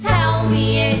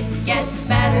gets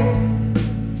better.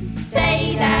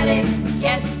 Say that it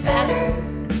gets better.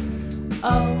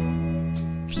 O-P-S,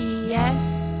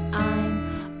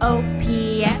 I'm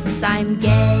O-P-S, I'm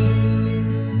gay-ish.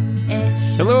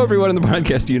 Hello, everyone in the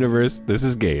podcast universe. This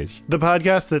is Gayish. The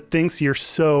podcast that thinks you're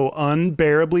so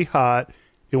unbearably hot,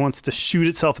 it wants to shoot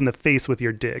itself in the face with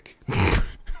your dick. I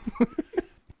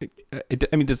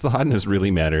mean, does the hotness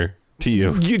really matter to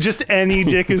you? Just any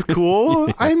dick is cool?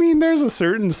 Yeah. I mean, there's a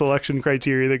certain selection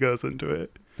criteria that goes into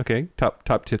it. Okay, top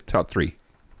three.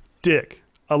 Dick,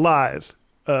 alive,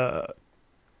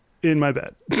 in my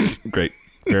bed. Great.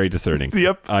 Very discerning.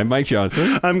 Yep. I'm Mike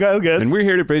Johnson. I'm Kyle Getz. And we're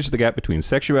here to bridge the gap between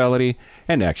sexuality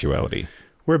and actuality.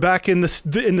 We're back in the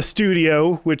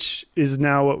studio, which is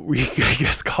now what we, I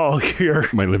guess, call here.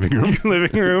 My living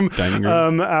room. Dining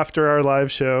room. After our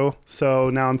live show. So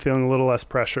now I'm feeling a little less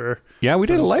pressure. Yeah, we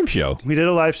did a live show.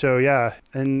 Yeah.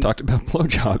 And talked about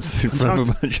blowjobs in front of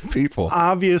a bunch of people.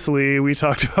 Obviously, we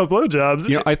talked about blowjobs.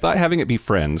 You know, I thought having it be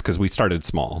friends, because we started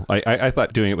small. I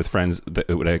thought doing it with friends, that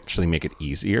it would actually make it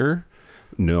easier.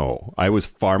 No, I was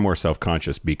far more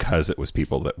self-conscious because it was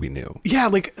people that we knew. Yeah,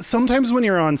 like sometimes when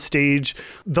you're on stage,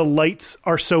 the lights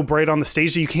are so bright on the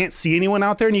stage that you can't see anyone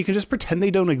out there and you can just pretend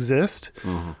they don't exist.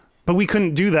 Mm-hmm. But we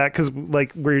couldn't do that because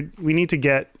like we need to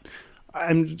get,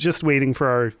 I'm just waiting for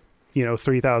our,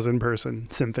 3,000 person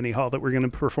symphony hall that we're going to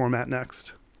perform at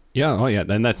next. Yeah, oh yeah,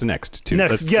 then that's next too.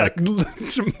 Next, that's yeah,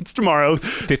 it's tomorrow.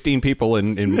 15 people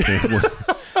in to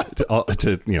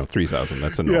 3,000.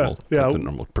 That's a normal. Yeah. That's a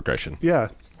normal progression. Yeah.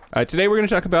 Today we're going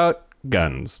to talk about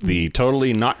guns, the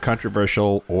totally not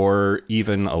controversial or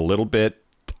even a little bit.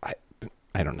 I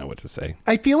don't know what to say.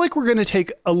 I feel like we're going to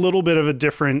take a little bit of a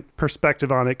different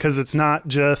perspective on it because it's not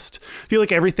just. I feel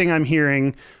like everything I'm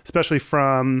hearing, especially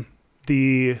from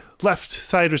the left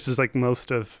side, which is like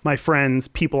most of my friends,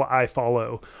 people I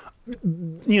follow.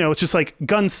 It's just like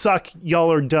guns suck,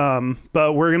 y'all are dumb,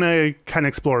 but we're going to kind of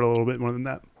explore it a little bit more than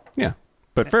that. Yeah.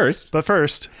 But first,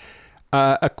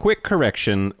 a quick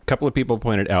correction. A couple of people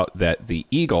pointed out that the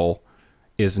Eagle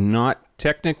is not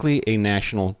technically a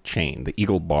national chain. The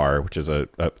Eagle Bar, which is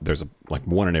there's like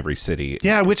one in every city.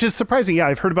 Yeah, which is surprising. Yeah,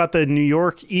 I've heard about the New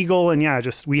York Eagle, and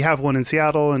we have one in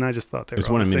Seattle, and I just thought there's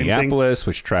one in Minneapolis,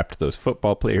 which trapped those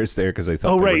football players there because they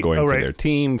thought they were going for their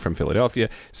team from Philadelphia.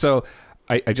 So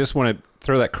I just want to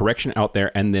throw that correction out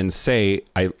there and then say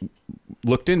I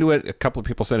looked into it. A couple of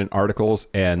people sent in articles,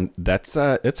 and it's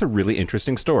a really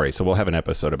interesting story. So we'll have an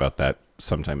episode about that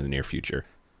sometime in the near future.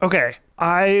 Okay.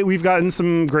 We've gotten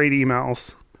some great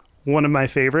emails. One of my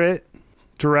favorite,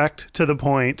 direct to the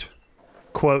point,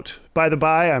 quote, "By the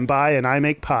by, I'm bi and I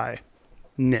make pie.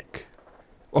 Nick."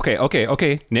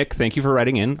 Okay. Nick, thank you for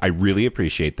writing in. I really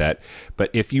appreciate that. But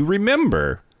if you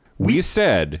remember, we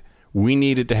said we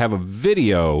needed to have a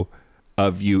video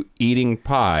of you eating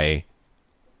pie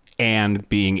and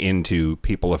being into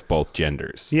people of both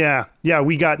genders. Yeah,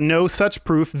 we got no such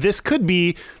proof.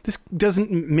 Maybe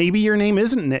your name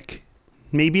isn't Nick.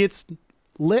 Maybe it's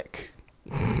Lick.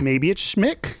 Maybe it's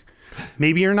Schmick.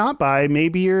 Maybe you're not bi.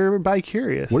 Maybe you're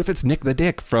bi-curious. What if it's Nick the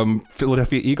Dick from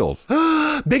Philadelphia Eagles?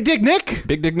 Big Dick Nick?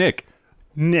 Big Dick Nick.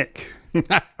 Nick.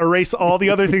 Erase all the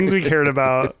other things we cared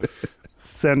about.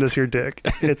 Send us your dick.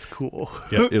 It's cool.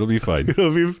 Yeah, it'll be fine.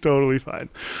 It'll be totally fine.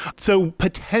 So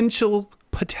potentially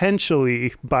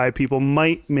bi people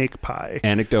might make pie.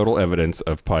 Anecdotal evidence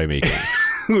of pie making.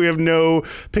 We have no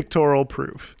pictorial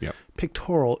proof. Yep.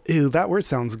 Pictorial. Ew, that word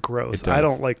sounds gross. I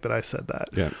don't like that I said that.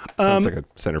 Yeah. Sounds like a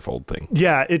centerfold thing.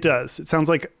 Yeah, it does. It sounds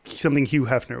like something Hugh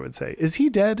Hefner would say. Is he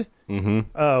dead? Mm-hmm.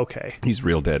 Oh, okay. He's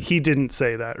real dead. He didn't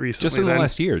say that recently. Just in the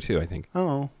last year, too, I think.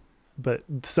 Oh. But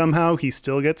somehow he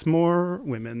still gets more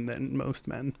women than most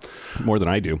men. More than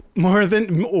I do.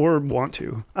 Or want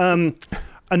to.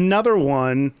 Another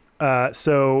one.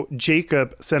 So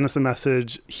Jacob sent us a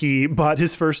message. He bought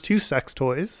his first 2 sex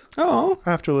toys. Oh.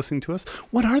 After listening to us.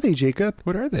 What are they, Jacob?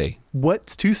 What are they? What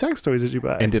 2 sex toys did you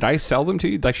buy? And did I sell them to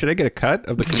you? Like, should I get a cut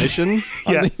of the commission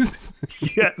on these?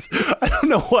 Yes. I don't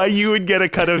know why you would get a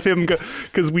cut of him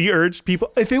because we urged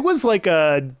people. If it was like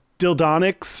a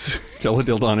Teledildonics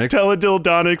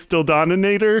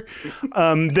Dildoninator,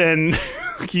 then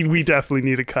we definitely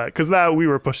need a cut because we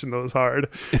were pushing those hard.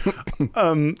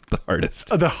 The hardest.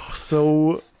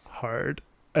 So hard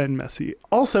and messy.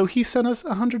 Also, he sent us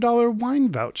 $100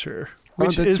 wine voucher,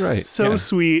 which is so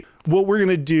sweet. What we're going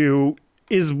to do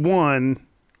is wine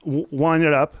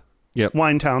it up. Yep.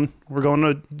 Winetown. We're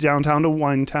going downtown to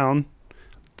Winetown.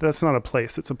 That's not a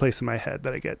place. It's a place in my head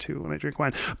that I get to when I drink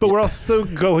wine. But we're also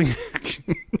going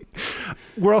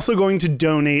to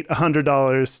donate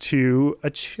 $100 to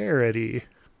a charity.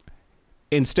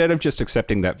 instead of just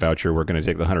accepting that voucher, we're going to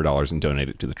take the $100 and donate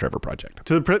it to the Trevor Project.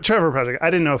 To the Trevor Project. I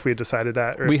didn't know if we had decided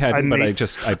that. Or we hadn't, but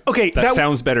that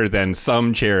sounds better than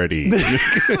some charity.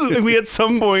 We at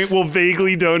some point will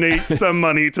vaguely donate some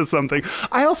money to something.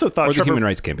 I also thought or the Human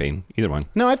Rights Campaign, either one.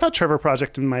 No, I thought Trevor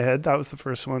Project in my head. That was the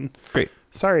first one. Great.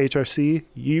 Sorry, HRC,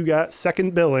 you got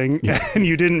second billing and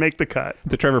you didn't make the cut.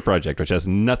 The Trevor Project, which has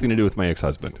nothing to do with my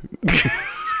ex-husband.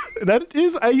 That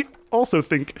is, I also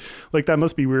think like that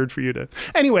must be weird for you to.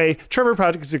 Anyway, Trevor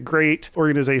Project is a great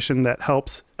organization that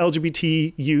helps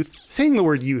LGBT youth. Saying the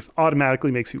word youth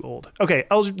automatically makes you old. Okay,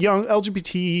 young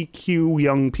LGBTQ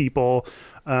young people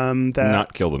that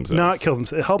not kill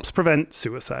themselves. It helps prevent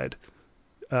suicide,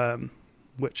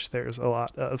 which there's a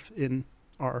lot of in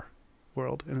our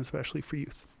world, and especially for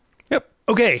youth. Yep.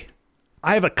 Okay,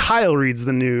 I have a Kyle Reads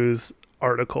the News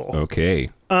article.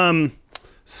 Okay.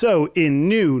 So in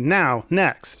New Now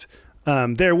Next,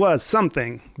 there was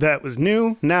something that was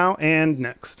new, now, and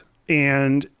next.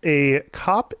 And a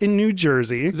cop in New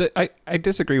Jersey... I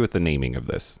disagree with the naming of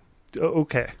this.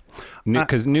 Okay.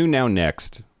 Because New Now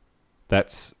Next,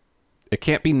 it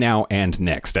can't be now and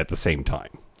next at the same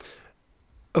time.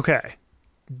 Okay.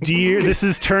 Dear, this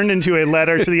is turned into a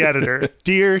letter to the editor.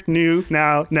 Dear New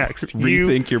Now Next.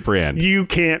 Rethink your brand. You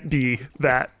can't be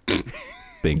that.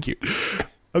 Thank you.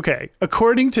 Okay.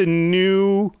 According to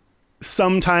New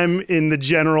sometime in the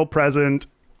general present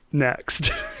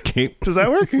next. Okay. Does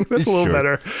that work? That's a little Sure.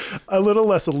 better. A little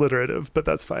less alliterative, but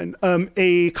that's fine.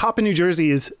 A cop in New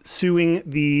Jersey is suing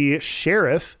the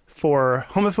sheriff for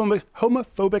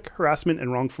homophobic harassment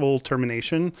and wrongful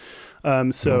termination.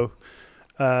 And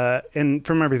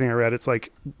from everything I read, it's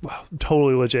like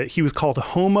totally legit. He was called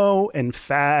homo and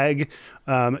fag.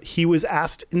 He was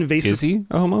asked invasive. Is he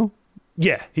a homo?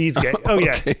 Yeah, he's gay. Oh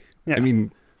yeah. Okay. Yeah. I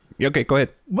mean, okay, go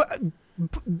ahead.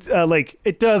 Like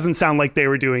it doesn't sound like they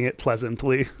were doing it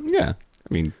pleasantly. Yeah.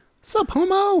 I mean, sup,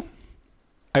 homo?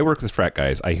 I work with frat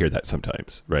guys. I hear that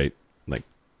sometimes, right? Like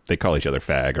they call each other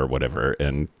fag or whatever,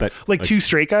 and that like two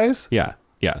straight guys. Yeah.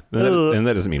 Yeah, and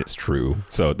that doesn't mean it's true.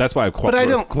 So that's why I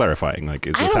was clarifying. Like,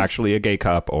 is this actually a gay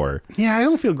cop or? Yeah, I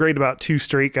don't feel great about two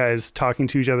straight guys talking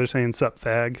to each other saying "sup,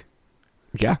 fag."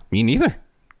 Yeah, me neither.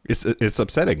 It's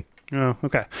upsetting. Oh,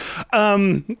 okay.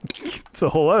 It's a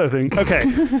whole other thing. Okay,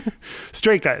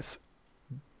 straight guys.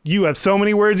 You have so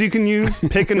many words you can use.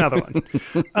 Pick another one.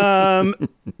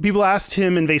 People asked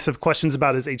him invasive questions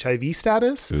about his HIV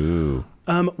status. Ooh.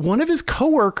 One of his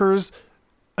coworkers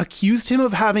accused him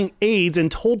of having AIDS and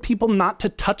told people not to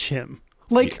touch him.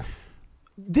 Like,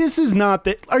 this is not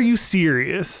that. Are you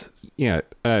serious? Yeah.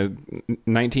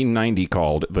 1990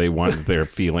 called. They want their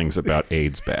feelings about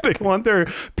AIDS back. They want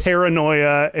their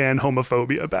paranoia and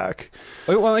homophobia back.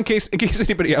 Well, in case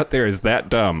anybody out there is that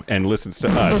dumb and listens to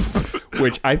us,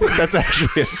 which I think that's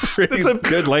actually a pretty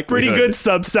good likelihood. Pretty good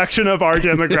subsection of our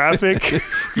demographic.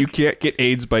 You can't get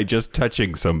AIDS by just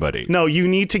touching somebody. No, you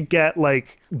need to get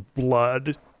like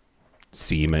blood.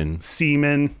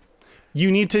 Semen. You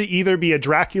need to either be a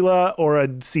Dracula or a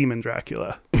semen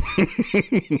Dracula.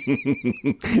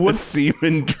 What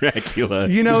semen Dracula?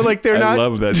 You know, like they're not. I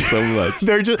love that so much.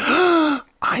 They're just.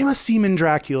 I'm a semen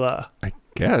Dracula. I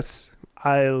guess.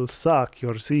 I'll suck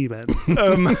your semen.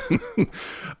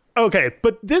 Okay,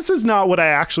 but this is not what I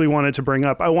actually wanted to bring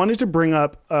up. I wanted to bring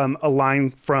up a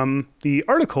line from the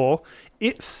article.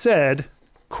 It said,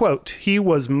 quote, "He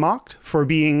was mocked for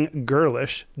being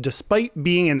girlish despite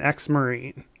being an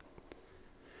ex-Marine."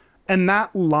 And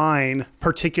that line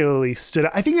particularly stood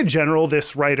out. I think in general,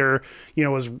 this writer,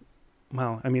 was,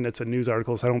 well, I mean, it's a news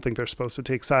article, so I don't think they're supposed to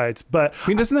take sides. But I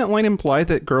mean, doesn't that line imply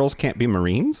that girls can't be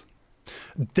Marines?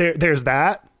 There's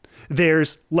that.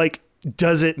 There's like,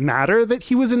 does it matter that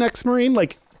he was an ex-Marine?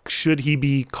 Like, should he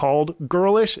be called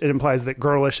girlish? It implies that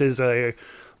girlish is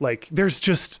there's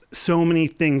just so many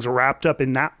things wrapped up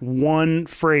in that one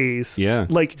phrase. Yeah.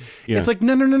 It's like,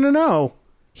 no.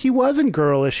 He wasn't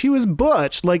girlish. He was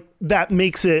butch. Like, that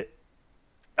makes it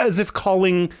as if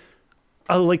calling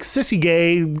a sissy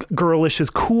gay girlish is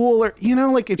cool, or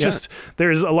just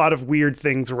there's a lot of weird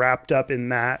things wrapped up in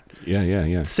that.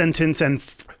 Yeah. Sentence and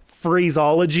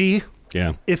phraseology.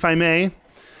 Yeah, if I may.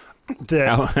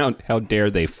 How dare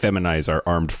they feminize our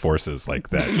armed forces like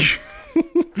that?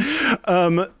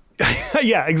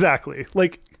 Yeah, exactly.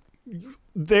 Like.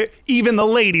 Even the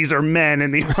ladies are men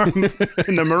in the army,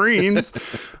 in the Marines.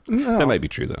 No. That might be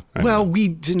true, though. Well,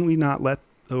 we not let.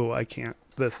 Oh, I can't.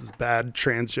 This is bad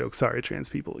trans joke. Sorry, trans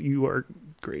people. You are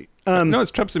great. No,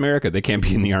 it's Trump's America. They can't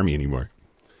be in the army anymore.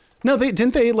 No,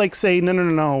 didn't they say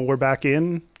no? We're back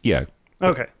in. Yeah.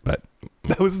 Okay, but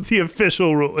that was the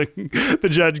official ruling. The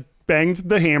judge banged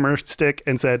the hammer stick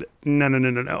and said,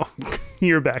 no.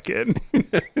 You're back in.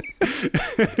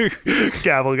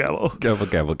 Gavel, gavel. Gavel,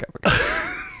 gavel,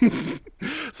 gavel.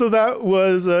 So that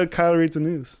was Kyle Reads the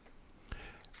News.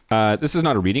 This is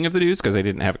not a reading of the news because I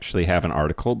didn't actually have an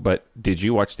article, but did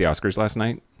you watch the Oscars last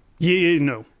night? Yeah,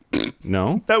 no.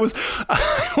 No? That was,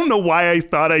 I don't know why I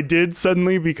thought I did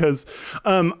suddenly, because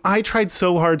I tried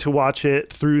so hard to watch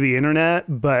it through the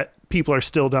internet, but people are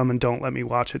still dumb and don't let me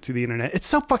watch it through the internet. It's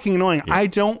so fucking annoying.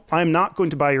 Yeah. I'm not going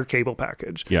to buy your cable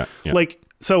package. Yeah.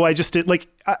 So I just did,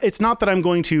 it's not that I'm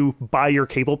going to buy your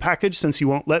cable package since you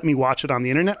won't let me watch it on the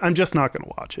internet. I'm just not going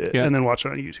to watch it and then watch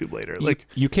it on YouTube later.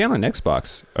 You can on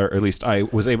Xbox, or at least I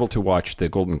was able to watch the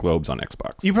Golden Globes on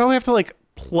Xbox. You probably have to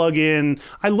plug in.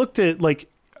 I looked at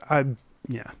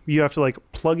you have to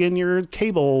plug in your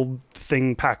cable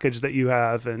thing package that you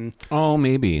have, and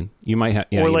maybe you might have.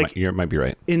 Yeah, you might be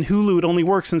right. In Hulu, it only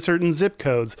works in certain zip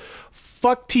codes.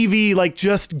 Fuck TV.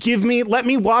 Just let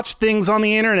me watch things on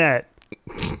the internet.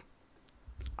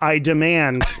 I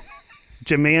demand,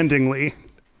 demandingly.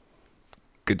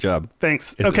 Good job.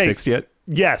 Thanks. Is it fixed yet?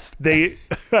 Yes,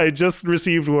 I just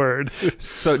received word.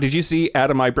 So did you see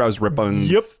Adam Eyebrow's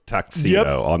Ribbon's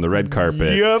tuxedo on the red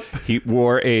carpet? Yep. He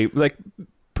wore a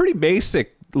pretty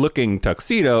basic looking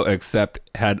tuxedo, except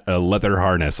had a leather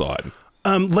harness on.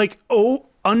 The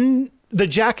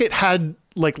jacket had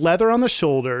leather on the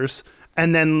shoulders,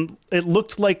 and then it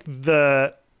looked like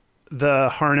the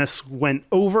harness went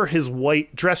over his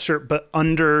white dress shirt, but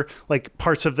under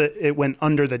parts of it went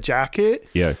under the jacket.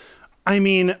 Yeah. I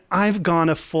mean, I've gone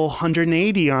a full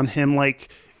 180 on him.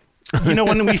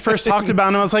 When we first talked about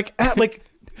him, I was like,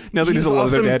 now that he's a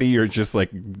leather daddy, you're just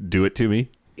do it to me.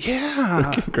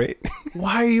 Yeah. Okay, great.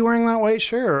 Why are you wearing that white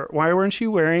shirt? Why weren't you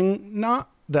wearing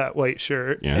not that white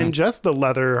shirt and just the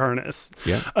leather harness?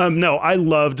 Yeah. No, I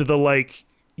loved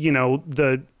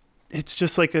it's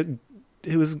just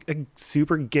it was a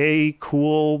super gay,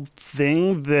 cool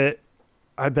thing that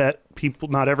I bet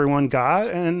not everyone got,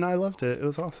 and I loved it. It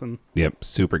was awesome. Yep,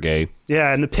 super gay.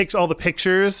 Yeah, and all the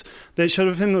pictures that showed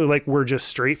of him were just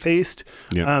straight faced.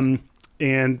 Yeah.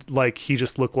 And he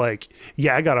just looked I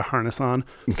got a harness on.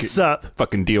 Okay. Sup?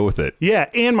 Fucking deal with it. Yeah,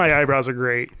 and my eyebrows are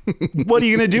great. What are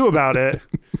you gonna do about it?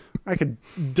 I could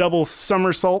double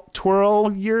somersault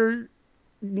twirl your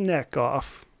neck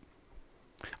off.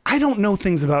 I don't know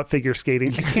things about figure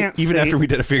skating. I can't even after we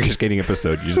did a figure skating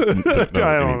episode, you just don't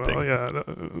know anything. Know. Yeah, I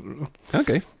don't know.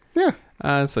 Okay. Yeah.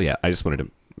 I just wanted to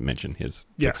mention his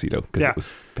tuxedo because it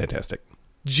was fantastic.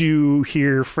 Did you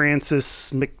hear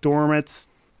Frances McDormand's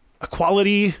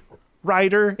equality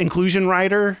rider, inclusion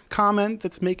rider comment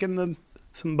that's making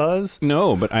some buzz?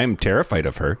 No, but I'm terrified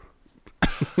of her.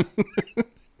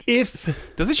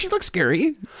 Doesn't she look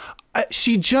scary?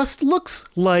 She just looks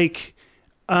like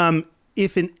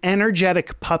if an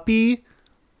energetic puppy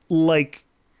was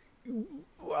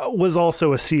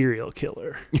also a serial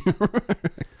killer.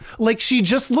 She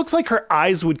just looks like her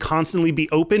eyes would constantly be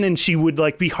open and she would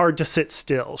be hard to sit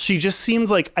still. She just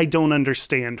seems I don't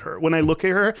understand her. When I look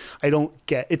at her, I don't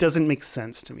get, it doesn't make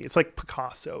sense to me. It's like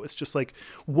Picasso. It's just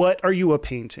what are you a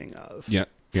painting of? Yeah.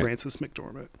 Frances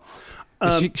McDormand.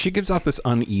 She gives off this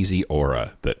uneasy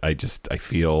aura that I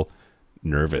feel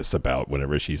nervous about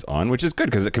whenever she's on, which is good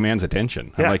because it commands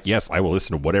attention. I'm yes, I will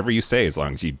listen to whatever you say as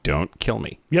long as you don't kill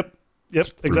me. Yep,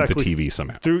 exactly. Through the TV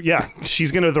somehow.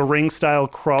 She's gonna The Ring style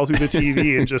crawl through the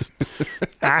TV and just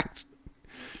act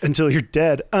until you're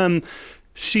dead.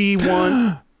 She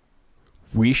won.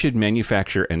 We should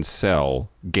manufacture and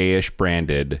sell Gayish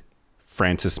branded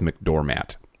Frances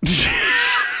McDormand.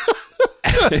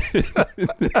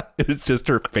 It's just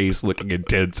her face looking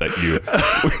intense at you.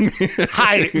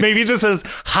 Hi. Maybe it just says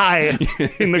hi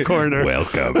in the corner.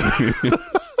 Welcome.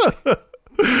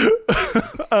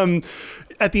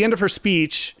 At the end of her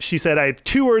speech, she said, I have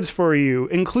 2 words for you,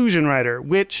 inclusion rider,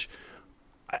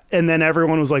 and then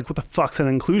everyone was like, what the fuck's an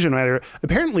inclusion rider?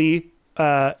 Apparently,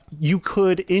 you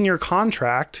could, in your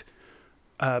contract,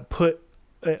 put,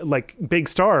 big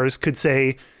stars could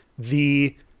say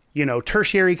the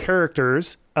tertiary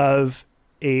characters of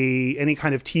any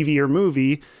kind of TV or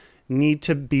movie need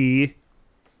to be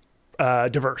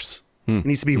diverse. It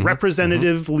needs to be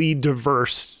representatively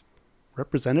diverse.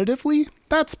 Representatively?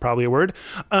 That's probably a word.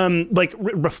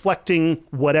 Reflecting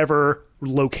whatever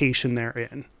location they're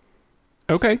in.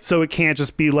 Okay. So it can't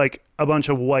just be a bunch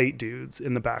of white dudes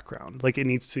in the background. It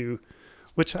needs to,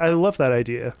 which I love that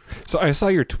idea. So I saw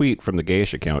your tweet from the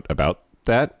Gayish account about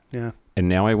that. Yeah. And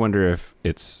now I wonder if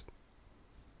it's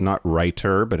not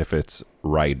writer, but if it's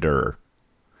rider,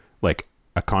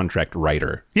 a contract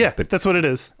writer. Yeah, that's what it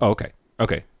is. Oh,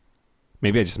 okay.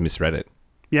 Maybe I just misread it.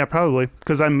 Yeah, probably.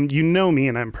 Because you know me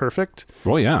and I'm perfect.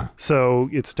 Well, yeah. So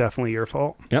it's definitely your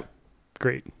fault. Yep.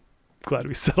 Great. Glad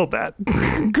we settled that.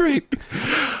 Great.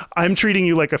 I'm treating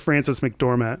you like a Frances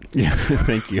McDormand. Yeah,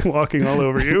 thank you. Walking all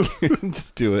over you.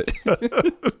 Just do it.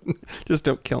 Just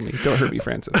don't kill me. Don't hurt me,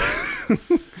 Francis.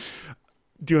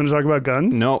 Do you want to talk about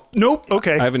guns? No. Nope.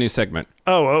 Okay. I have a new segment.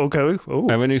 Oh, okay. Oh.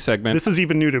 I have a new segment. This is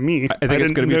even new to me. I think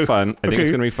it's going to be fun. I think it's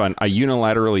going to be fun. I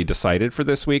unilaterally decided for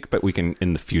this week, but we can,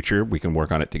 in the future, we can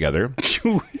work on it together.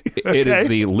 It is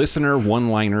the listener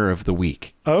one-liner of the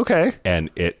week. Okay.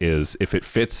 And it is, if it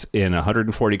fits in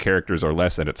 140 characters or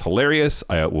less and it's hilarious,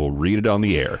 I will read it on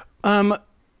the air.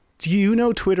 Do you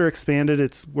know Twitter expanded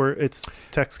its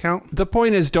text count? The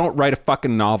point is, don't write a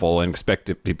fucking novel and expect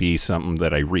it to be something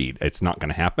that I read. It's not going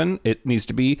to happen. It needs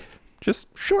to be just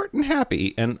short and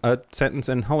happy and a sentence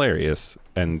and hilarious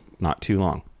and not too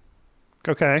long.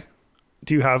 Okay.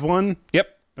 Do you have one?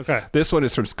 Yep. Okay. This one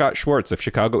is from Scott Schwartz of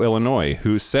Chicago, Illinois,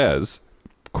 who says,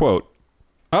 quote,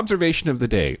 observation of the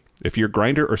day. If your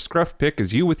grinder or scruff pick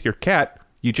is you with your cat,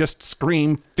 you just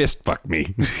scream, fist fuck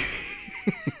me.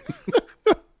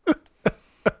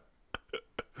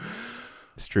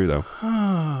 It's true, though.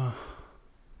 I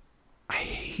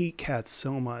hate cats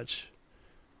so much.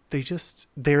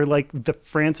 They're like the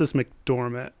Frances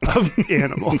McDormand of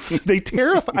animals. They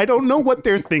terrify. I don't know what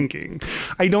they're thinking.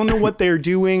 I don't know what they're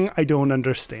doing. I don't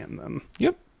understand them.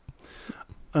 Yep.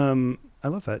 I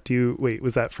love that.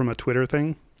 Was that from a Twitter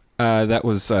thing? That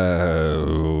was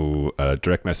a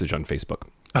direct message on Facebook.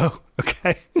 Oh,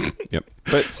 okay. Yep.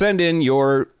 But send in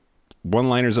your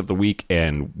one-liners of the week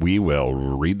and we will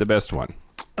read the best one.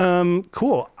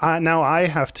 Cool. Now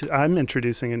I'm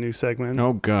introducing a new segment.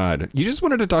 Oh God. You just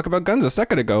wanted to talk about guns a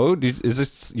second ago. Is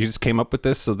this, you just came up with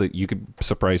this so that you could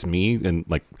surprise me and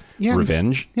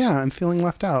revenge? Yeah, I'm feeling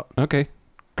left out. Okay,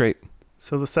 great.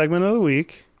 So the segment of the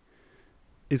week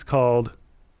is called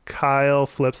Kyle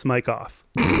Flips Mike Off.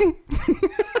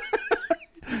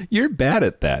 You're bad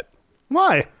at that.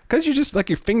 Why? Because you're just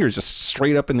your fingers just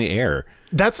straight up in the air.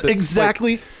 That's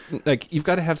exactly like you've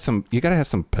got to have some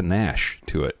panache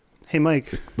to it. Hey,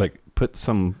 Mike. Put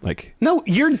some No,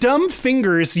 your dumb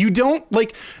fingers. You don't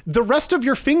the rest of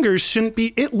your fingers shouldn't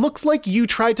be. It looks like you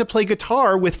tried to play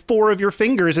guitar with 4 of your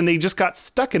fingers and they just got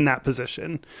stuck in that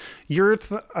position.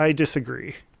 I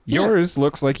disagree. Yours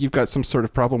looks like you've got some sort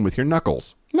of problem with your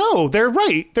knuckles. No, they're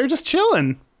right. They're just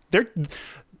chilling.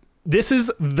 This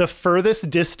is the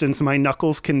furthest distance my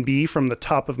knuckles can be from the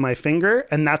top of my finger,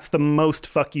 and that's the most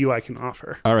fuck you I can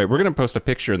offer. All right, we're going to post a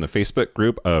picture in the Facebook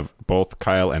group of both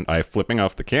Kyle and I flipping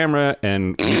off the camera,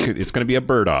 and it's going to be a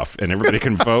bird off, and everybody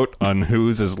can vote on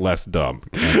whose is less dumb.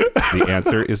 And the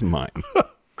answer is mine.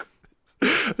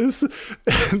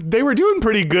 They were doing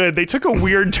pretty good. They took a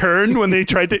weird turn when they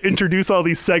tried to introduce all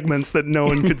these segments that no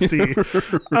one could see.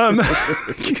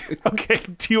 Okay,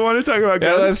 do you want to talk about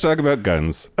guns? Yeah, let's talk about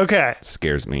guns. Okay.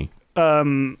 Scares me.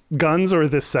 Guns or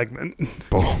this segment?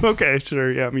 Both. Okay,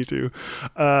 sure. Yeah, me too.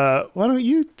 Why don't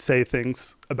you say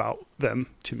things about them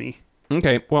to me?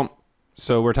 Okay, well,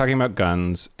 so we're talking about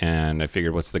guns, and I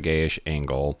figured what's the gayish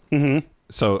angle? Mm-hmm.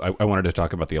 So I wanted to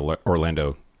talk about the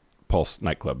Orlando Pulse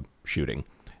nightclub shooting.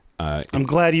 I'm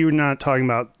glad you're not talking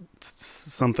about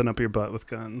something up your butt with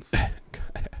guns.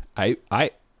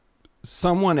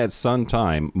 Someone at some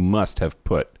time must have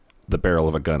put the barrel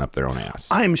of a gun up their own ass.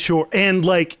 I'm sure. And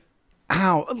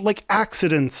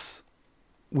accidents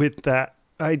with that.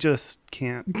 I just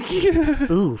can't.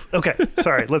 Ooh. Okay.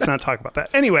 Sorry. Let's not talk about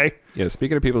that. Anyway. Yeah.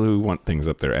 Speaking of people who want things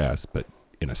up their ass, but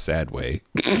in a sad way.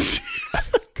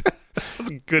 That's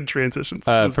a good transition.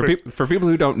 For people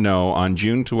who don't know, on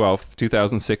June 12th,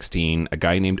 2016, a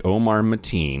guy named Omar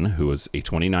Mateen, who was a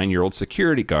 29-year-old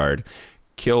security guard,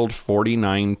 killed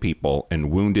 49 people and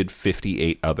wounded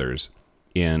 58 others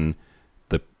in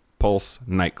the Pulse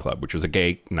nightclub, which was a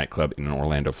gay nightclub in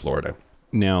Orlando, Florida.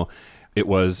 Now, it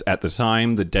was, at the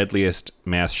time, the deadliest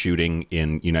mass shooting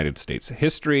in United States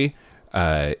history.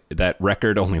 That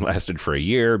record only lasted for a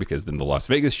year because then the Las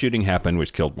Vegas shooting happened,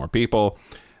 which killed more people.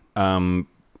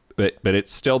 But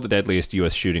it's still the deadliest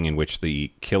U.S. shooting in which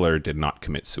the killer did not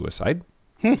commit suicide.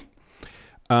 And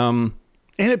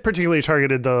it particularly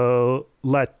targeted the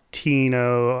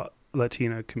Latino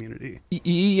community.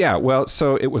 Yeah, well,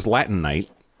 so it was Latin night,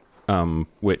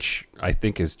 which I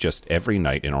think is just every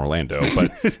night in Orlando.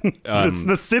 But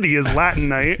the city is Latin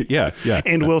night. Yeah.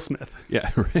 And Will Smith. Yeah,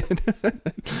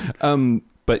 right.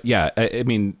 But yeah, I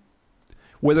mean,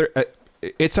 whether...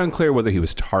 it's unclear whether he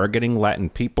was targeting Latin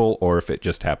people or if it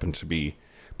just happened to be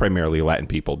primarily Latin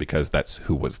people because that's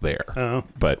who was there. Oh.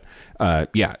 But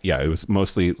yeah, it was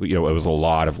mostly, it was a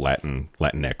lot of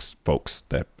Latinx folks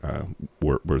that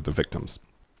were the victims.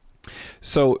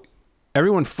 So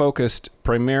everyone focused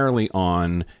primarily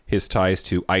on his ties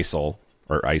to ISIL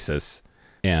or ISIS.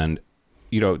 And,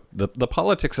 the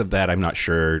politics of that, I'm not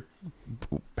sure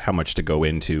how much to go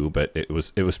into, but it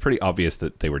was pretty obvious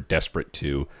that they were desperate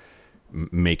to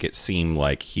make it seem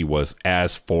like he was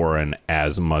as foreign,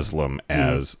 as Muslim,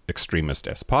 as extremist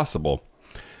as possible.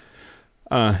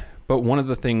 But one of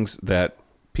the things that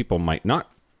people might not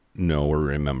know or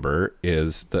remember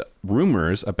is the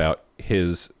rumors about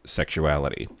his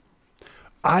sexuality.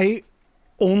 I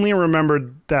only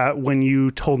remembered that when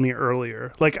you told me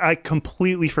earlier. Like, I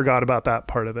completely forgot about that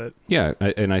part of it. Yeah,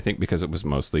 and I think because it was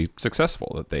mostly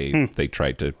successful that they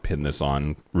tried to pin this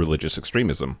on religious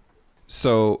extremism.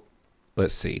 So,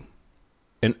 let's see.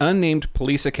 An unnamed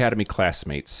police academy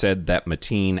classmate said that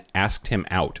Mateen asked him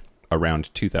out around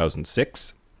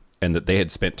 2006 and that they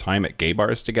had spent time at gay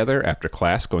bars together after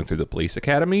class going through the police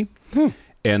academy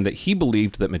and that he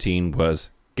believed that Mateen was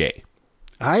gay.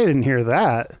 I didn't hear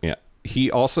that. Yeah.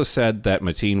 He also said that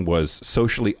Mateen was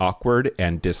socially awkward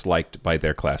and disliked by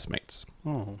their classmates.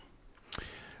 Oh.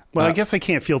 Well, I guess I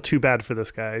can't feel too bad for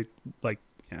this guy. Like,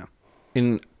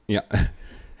 yeah.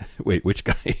 Wait, which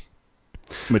guy?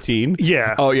 Mateen?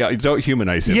 Yeah. Oh, yeah. Don't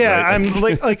humanize him. Yeah, right? I'm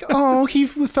like, oh, he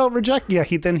felt rejected. Yeah,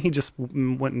 he just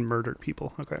went and murdered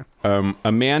people. Okay.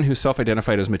 A man who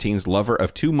self-identified as Mateen's lover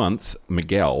of 2 months,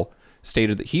 Miguel,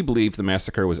 stated that he believed the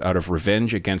massacre was out of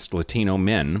revenge against Latino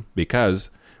men because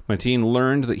Mateen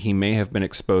learned that he may have been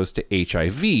exposed to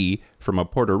HIV from a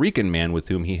Puerto Rican man with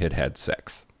whom he had had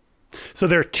sex. So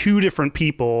there are two different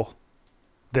people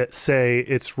that say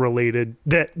it's related,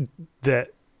 that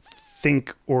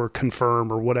think or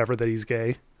confirm or whatever that he's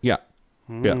gay. Yeah.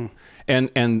 Yeah.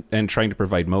 And trying to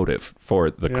provide motive for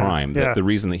the crime. That the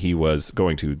reason that he was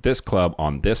going to this club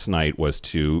on this night was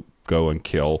to go and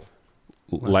kill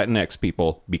Latinx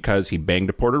people because he banged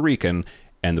a Puerto Rican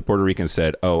and the Puerto Rican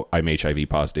said, "Oh, I'm HIV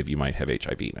positive. You might have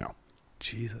HIV now."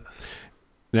 Jesus.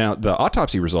 Now, the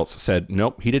autopsy results said,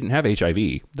 nope, he didn't have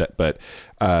HIV. But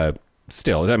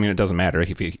still, I mean, it doesn't matter.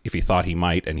 If he thought he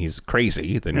might and he's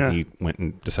crazy, then he went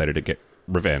and decided to get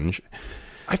revenge.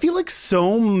 I feel like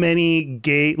so many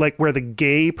gay, like where the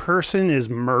gay person is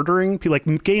murdering people,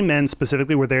 like gay men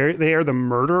specifically, where they are the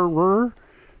murderer.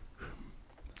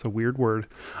 That's a weird word.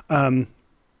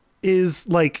 Is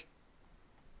like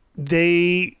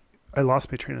I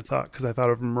lost my train of thought because I thought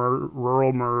of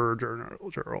rural merger.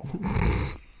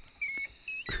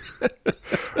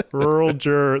 Rural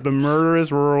juror. The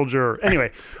murderous rural juror.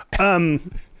 Anyway.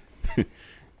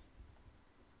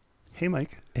 Hey,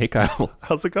 Mike. Hey, Kyle.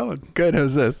 How's it going? Good.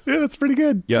 How's this? Yeah, it's pretty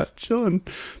good. Yeah. Just chilling.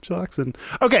 Chillaxing.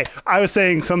 Okay. I was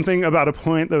saying something about a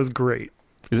point that was great.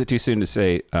 Is it too soon to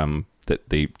say that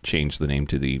they changed the name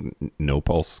to the No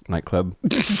Pulse Nightclub?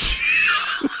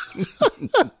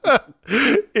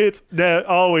 It's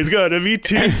always going to be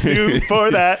too soon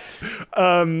for that.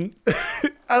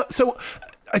 So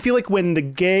I feel like when the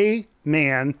gay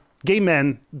men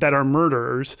that are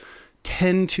murderers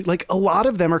tend to, like, a lot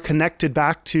of them are connected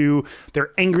back to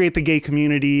they're angry at the gay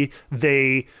community,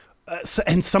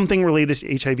 and something related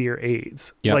to HIV or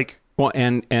AIDS. Yeah. Like, well,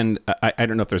 and I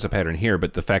don't know if there's a pattern here,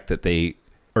 but the fact that they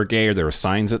are gay, or there were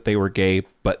signs that they were gay,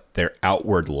 but their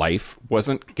outward life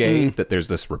wasn't gay, that there's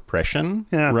this repression,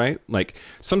 right? Like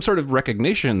some sort of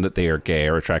recognition that they are gay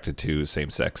or attracted to same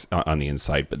sex on the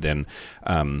inside, but then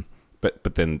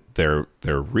but then their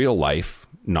real life,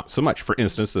 not so much. For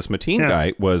instance, this Mateen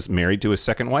guy was married to his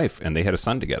second wife and they had a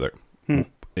son together,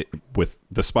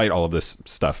 despite all of this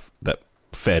stuff that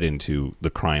fed into the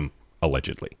crime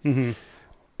allegedly.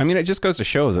 I mean, it just goes to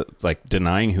show that, like,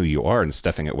 denying who you are and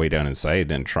stuffing it way down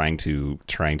inside and trying to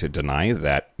deny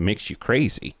that makes you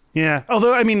crazy. Yeah.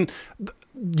 Although, I mean,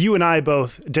 you and I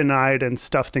both denied and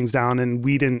stuffed things down, and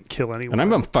we didn't kill anyone.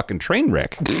 And I'm a fucking train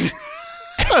wreck.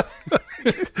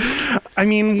 I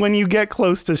mean, when you get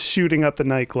close to shooting up the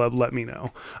nightclub, let me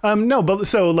know. No, but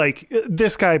so, like,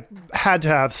 this guy had to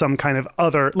have some kind of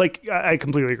other, like, I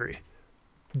completely agree.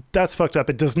 That's fucked up.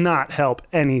 It does not help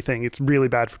anything. It's really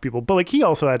bad for people. But, like, he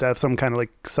also had to have some kind of,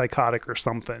 like, psychotic or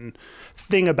something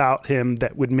thing about him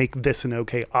that would make this an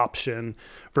okay option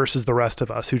versus the rest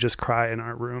of us who just cry in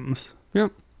our rooms. Yeah.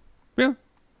 I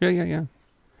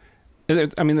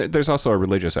mean, there's also a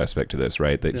religious aspect to this,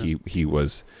 right? That he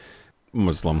was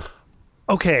Muslim.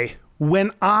 Okay.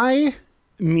 When I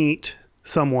meet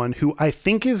someone who I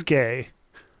think is gay,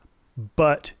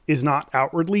 but is not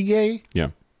outwardly gay,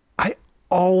 I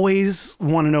always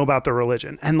want to know about their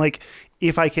religion. And, like,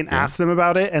 if I can ask them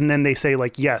about it and then they say,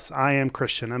 like, yes, I am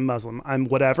Christian, I'm Muslim, I'm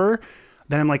whatever,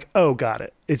 then I'm like, oh, got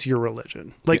it. It's your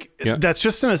religion. Like, that's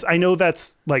just, I know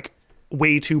that's, like,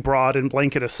 way too broad and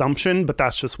blanket assumption, but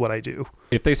that's just what I do.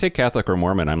 If they say Catholic or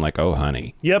Mormon, I'm like, oh,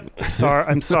 honey. Yep.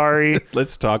 I'm sorry.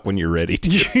 Let's talk when you're ready.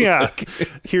 Yeah.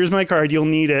 Here's my card. You'll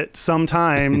need it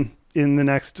sometime in the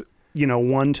next,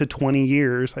 1 to 20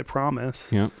 years. I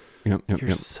promise. Yep.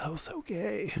 You're so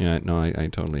gay. Yeah, no, I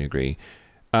totally agree.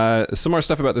 Some more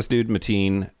stuff about this dude,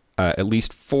 Mateen. At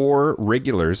least 4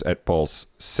 regulars at Pulse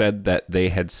said that they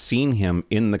had seen him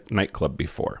in the nightclub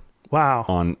before. Wow.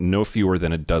 On no fewer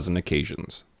than a dozen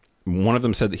occasions. One of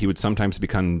them said that he would sometimes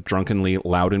become drunkenly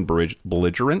loud and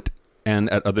belligerent, and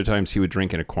at other times he would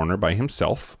drink in a corner by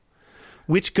himself.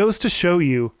 Which goes to show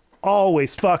you,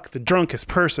 always fuck the drunkest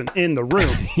person in the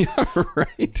room. Yeah,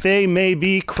 right. They may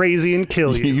be crazy and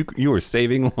kill you. You are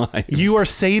saving lives. You are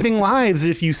saving lives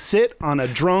if you sit on a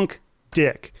drunk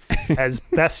dick as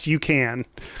best you can.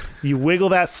 You wiggle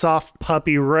that soft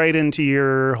puppy right into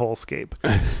your holescape.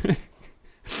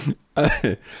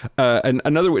 And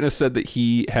another witness said that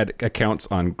he had accounts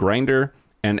on Grindr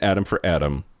and Adam for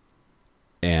Adam.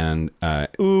 And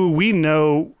we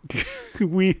know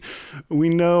we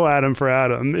know Adam for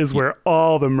Adam is where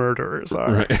all the murderers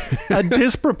are. Right. A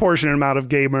disproportionate amount of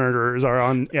gay murderers are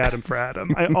on Adam for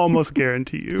Adam. I almost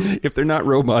guarantee you. If they're not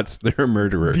robots, they're a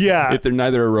murderer. Yeah. If they're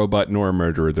neither a robot nor a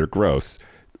murderer, they're gross.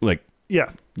 Like,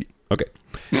 yeah. Okay.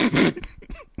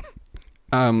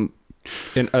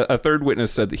 And a third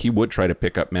witness said that he would try to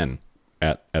pick up men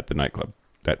at the nightclub,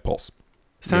 at Pulse.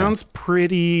 Sounds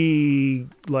pretty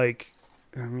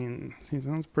he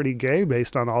sounds pretty gay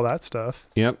based on all that stuff.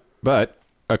 Yep. But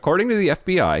according to the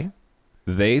FBI,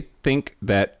 they think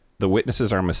that the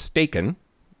witnesses are mistaken.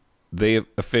 They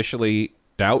officially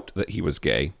doubt that he was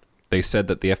gay. They said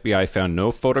that the FBI found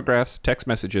no photographs, text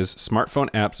messages, smartphone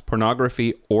apps,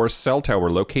 pornography, or cell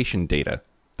tower location data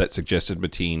that suggested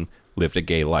Mateen lived a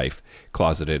gay life,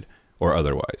 closeted or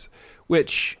otherwise.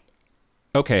 Which,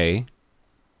 okay,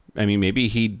 I mean, maybe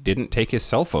he didn't take his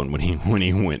cell phone when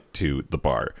he went to the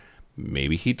bar.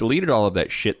 Maybe he deleted all of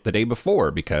that shit the day before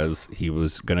because he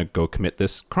was gonna go commit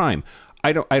this crime.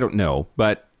 I don't know,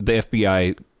 but the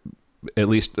FBI, at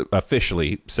least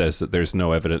officially, says that there's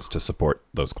no evidence to support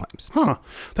those claims. Huh?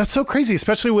 That's so crazy,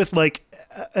 especially with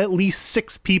at least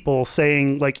 6 people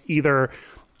saying either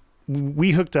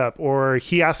we hooked up or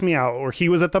he asked me out or he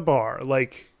was at the bar.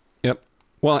 Yep.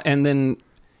 Well, and then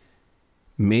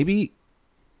maybe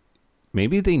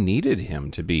they needed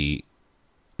him to be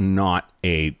not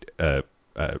a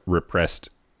repressed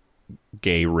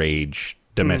gay rage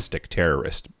domestic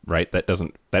terrorist, right? That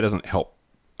doesn't help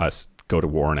us go to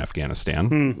war in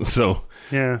Afghanistan. So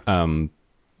yeah.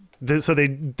 So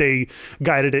they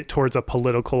guided it towards a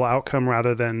political outcome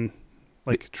rather than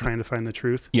trying to find the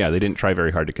truth. Yeah, they didn't try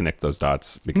very hard to connect those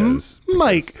dots because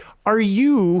Mike, are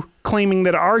you claiming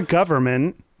that our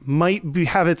government might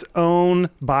have its own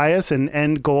bias and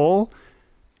end goal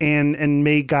and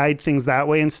may guide things that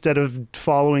way instead of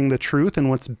following the truth and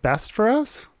what's best for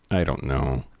us? I don't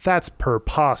know. That's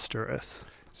preposterous.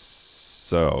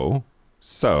 So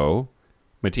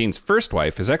Mateen's first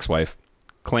wife, his ex-wife,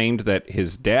 claimed that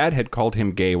his dad had called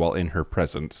him gay while in her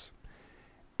presence.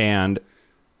 And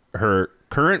her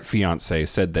current fiance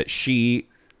said that she,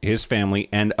 his family,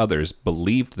 and others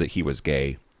believed that he was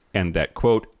gay. And that,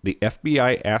 quote, the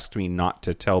FBI asked me not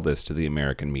to tell this to the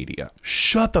American media.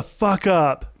 Shut the fuck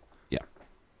up. Yeah.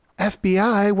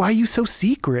 FBI, why are you so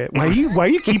secret? Why are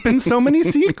you keeping so many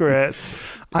secrets?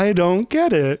 I don't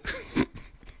get it.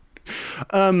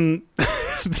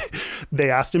 They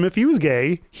asked him if he was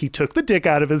gay. He took the dick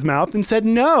out of his mouth and said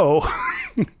no.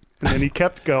 And then he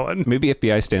kept going. Maybe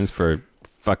FBI stands for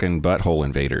fucking butthole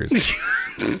invaders.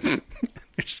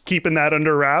 Just keeping that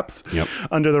under wraps. Yep.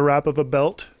 Under the wrap of a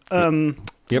belt.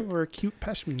 Yep. Or a cute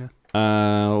pashmina.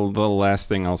 The last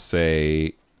thing I'll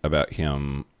say about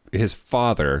him, his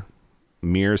father,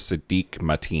 Mir Sadiq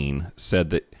Mateen, said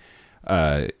that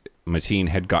Mateen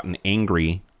had gotten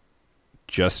angry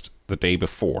just the day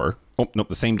before. Oh, no,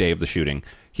 the same day of the shooting.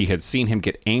 He had seen him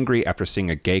get angry after seeing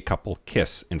a gay couple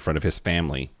kiss in front of his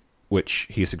family, which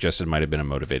he suggested might have been a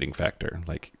motivating factor.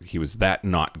 He was that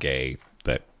not gay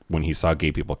that when he saw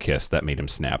gay people kiss, that made him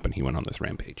snap and he went on this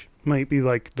rampage. Might be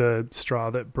like the straw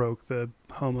that broke the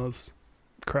homo's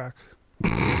crack.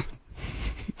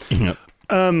 Yep.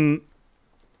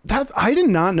 That I did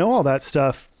not know all that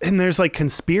stuff. And there's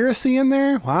conspiracy in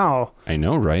there. Wow. I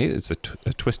know, right? It's a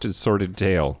twisted, sordid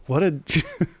tale. What a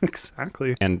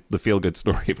exactly. And the feel-good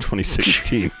story of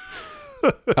 2016.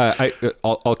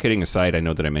 All kidding aside, I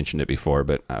know that I mentioned it before,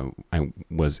 but I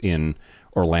was in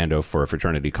Orlando for a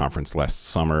fraternity conference last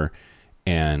summer,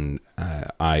 and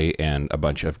I and a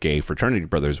bunch of gay fraternity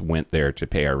brothers went there to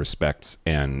pay our respects,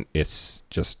 and it's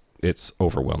just it's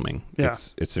overwhelming. Yeah.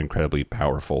 It's an incredibly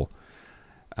powerful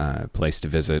place to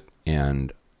visit,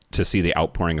 and to see the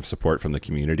outpouring of support from the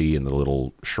community and the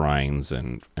little shrines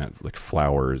and like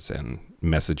flowers and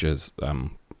messages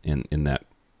in that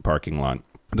parking lot.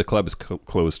 The club is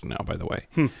closed now, by the way.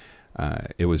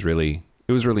 It was really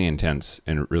intense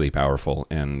and really powerful,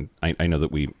 and I know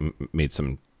that we made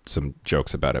some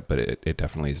jokes about it, but it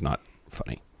definitely is not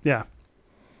funny. Yeah.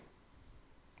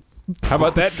 How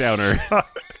about that downer?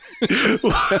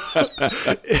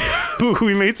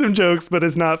 We made some jokes, but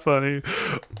it's not funny.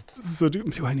 So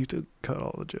do I need to cut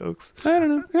all the jokes? I don't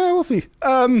know. Yeah, we'll see.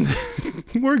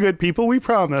 We're good people. We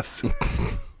promise.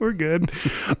 We're good.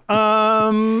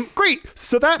 Great.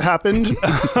 So that happened.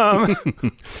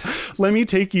 Let me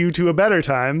take you to a better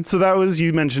time. So that was,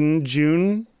 you mentioned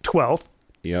June 12th,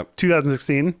 Yep.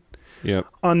 2016. Yep.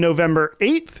 On November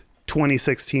 8th,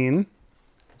 2016,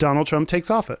 Donald Trump takes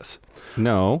office.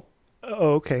 No.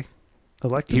 Oh, okay.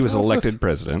 Elected. He was to office? elected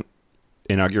president.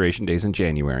 Inauguration days in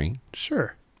January.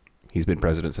 Sure. He's been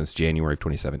president since January of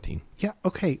 2017. Yeah.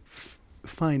 Okay.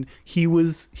 Fine. He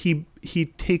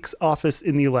takes office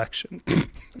in the election.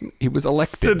 He was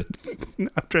elected. I'm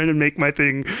trying to make my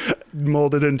thing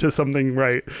molded into something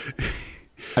right.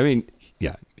 I mean,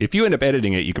 yeah. If you end up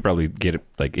editing it, you could probably get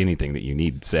like anything that you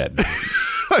need said.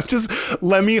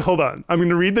 Hold on. I'm going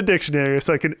to read the dictionary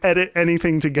so I can edit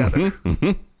anything together.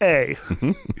 A.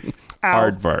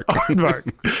 Aardvark.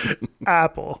 Aardvark.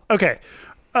 Apple. Okay.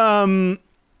 And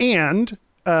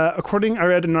I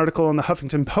read an article in the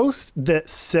Huffington Post that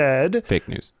said... Fake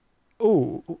news.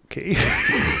 Oh, okay.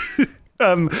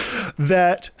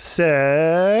 That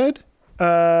said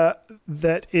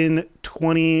that in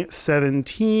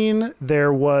 2017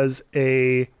 there was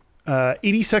a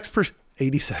 86.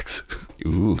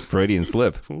 Ooh, Freudian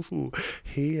slip. Ooh,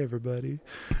 hey everybody,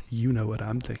 you know what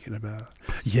I'm thinking about.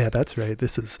 Yeah, that's right.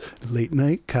 This is Late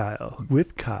Night Kyle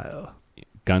with Kyle.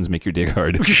 Guns make your dick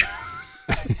hard.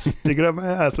 Stick it up my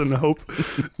ass and hope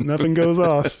nothing goes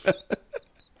off.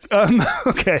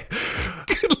 Okay.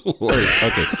 Good Lord.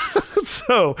 Okay.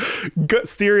 So,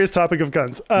 serious topic of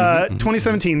guns.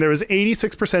 2017, there was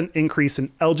 86% increase in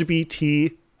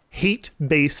LGBT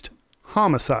hate-based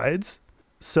homicides.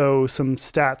 So, some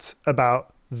stats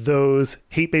about those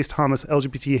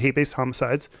LGBT hate-based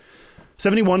homicides.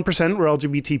 71% were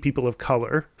LGBT people of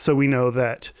color. So we know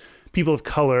that people of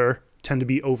color tend to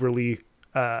be overly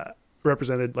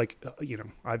represented. Like,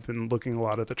 I've been looking a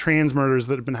lot at the trans murders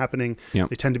that have been happening. Yep.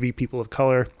 They tend to be people of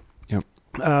color. Yep.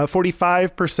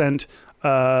 45%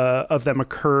 of them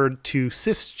occurred to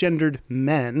cisgendered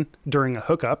men during a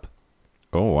hookup.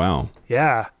 Oh, wow.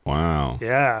 Yeah. Wow.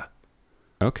 Yeah.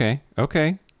 Okay.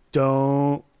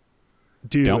 Don't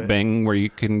bang where you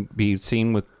can be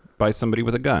seen by somebody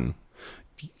with a gun.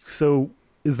 So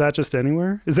is that just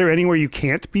anywhere? Is there anywhere you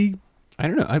can't be? I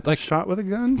don't know. I like shot with a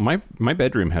gun. My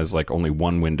bedroom has like only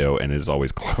one window and it is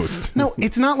always closed. No,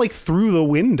 it's not like through the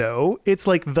window. It's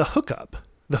like the hookup.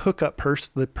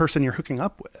 The person you're hooking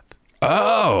up with.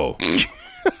 Oh.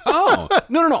 Oh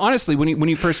no! Honestly, when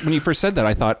you first said that,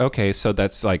 I thought, okay, so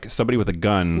that's like somebody with a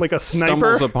gun, like a sniper,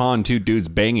 stumbles upon two dudes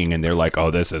banging, and they're like,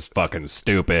 "Oh, this is fucking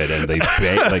stupid," and they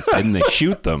and they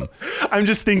shoot them. I'm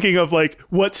just thinking of like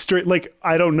what straight, like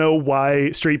I don't know why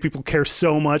straight people care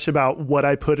so much about what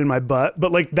I put in my butt,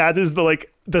 but like that is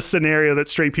the scenario that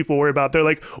straight people worry about. They're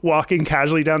like walking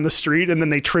casually down the street and then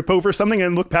they trip over something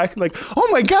and look back and like, oh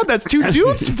my God, that's two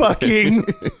dudes fucking.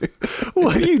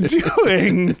 What are you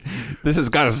doing? This has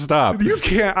got to stop. You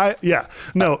can't.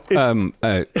 No.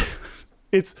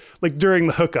 It's like during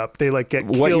the hookup, they like get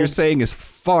killed. What you're saying is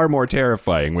far more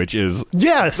terrifying, which is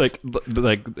yes, like,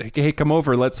 hey, come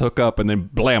over, let's hook up, and then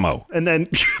blammo, and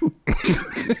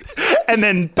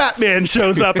then Batman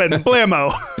shows up and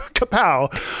blammo,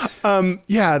 kapow.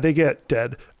 Yeah, they get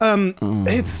dead.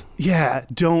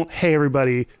 Hey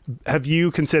everybody, have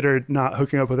you considered not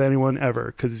hooking up with anyone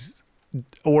ever,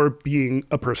 or being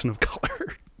a person of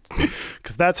color,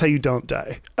 because that's how you don't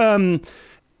die.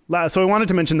 So I wanted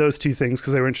to mention those two things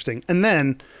because they were interesting. And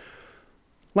then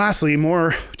lastly,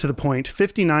 more to the point,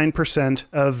 59%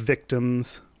 of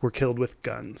victims were killed with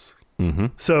guns. Mm-hmm.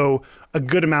 So a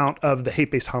good amount of the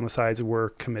hate-based homicides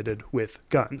were committed with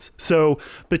guns. So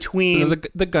between...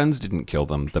 The guns didn't kill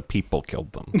them. The people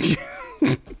killed them.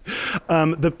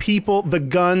 The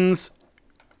guns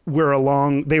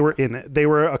they were in it. They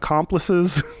were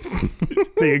accomplices.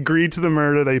 They agreed to the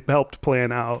murder. They helped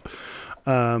plan out.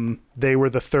 They were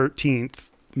the 13th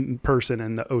person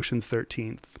in the Ocean's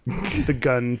 13th. The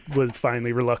gun was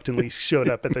finally reluctantly showed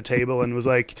up at the table and was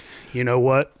like, you know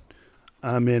what?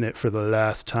 I'm in it for the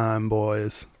last time,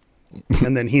 boys.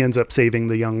 And then he ends up saving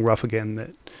the young ruffian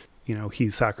that he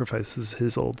sacrifices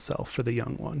his old self for the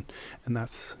young one. And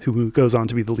that's who goes on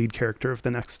to be the lead character of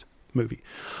the next movie.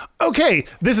 Okay,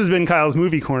 this has been Kyle's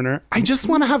Movie Corner. I just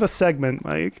want to have a segment,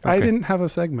 Mike. Okay. I didn't have a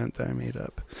segment that I made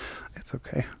up. It's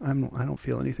okay. I don't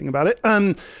feel anything about it.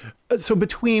 So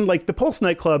between like the Pulse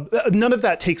nightclub, none of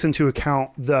that takes into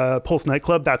account the Pulse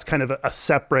nightclub. That's kind of a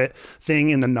separate thing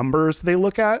in the numbers they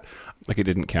look at. Like it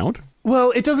didn't count?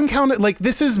 Well, it doesn't count it. Like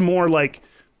this is more like,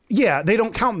 yeah, they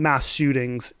don't count mass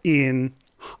shootings in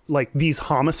like these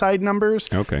homicide numbers.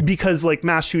 Okay. Because like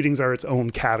mass shootings are its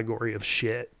own category of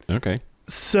shit. Okay.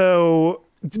 So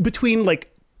between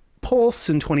like Pulse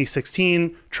in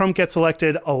 2016, Trump gets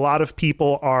elected. A lot of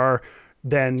people are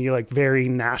then very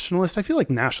nationalist. I feel like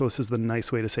nationalist is the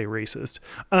nice way to say racist.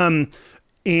 And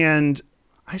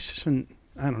I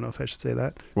don't know if I should say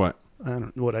that. What? I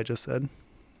don't know what I just said.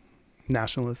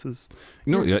 Nationalist is.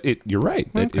 No, you're right.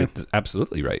 Okay. It's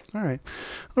absolutely right. All right.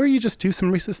 Or you just do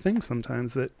some racist things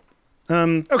sometimes that.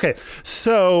 Okay.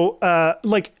 So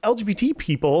like LGBT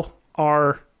people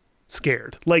are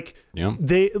scared. Like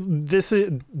this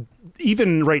is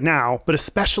even right now, but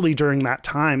especially during that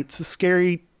time, it's a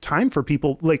scary time for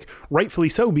people, like rightfully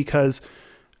so, because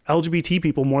LGBT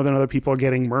people more than other people are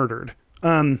getting murdered.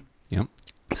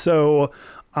 So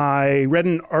I read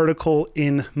an article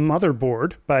in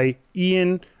Motherboard by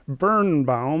Ian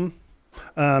Birnbaum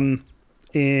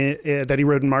that he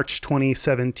wrote in March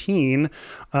 2017.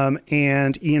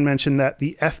 And Ian mentioned that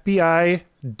the FBI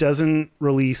doesn't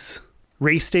release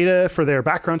race data for their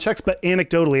background checks, but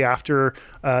anecdotally after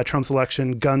Trump's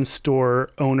election, gun store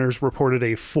owners reported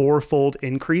a 4-fold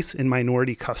increase in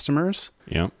minority customers.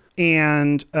 Yeah.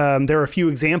 And there are a few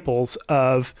examples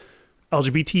of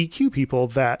LGBTQ people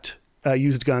that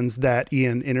used guns that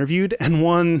Ian interviewed. And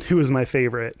one who was my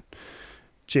favorite,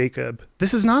 Jacob.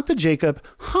 This is not the Jacob,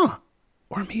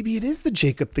 or maybe it is the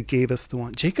Jacob that gave us the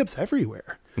one. Jacob's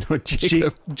everywhere. No,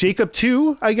 Jacob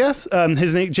 2, I guess.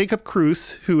 His name, Jacob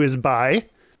Cruz, who is bi.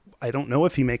 I don't know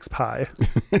if he makes pie.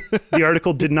 The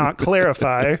article did not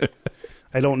clarify.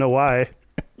 I don't know why.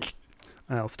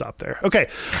 I'll stop there. Okay.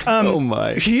 Oh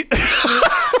my.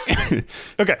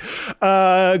 Okay.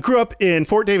 Grew up in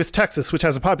Fort Davis, Texas, which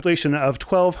has a population of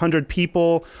 1,200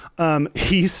 people.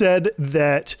 He said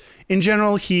that in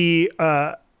general, he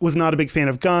was not a big fan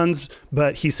of guns,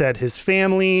 but he said his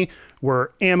family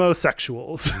were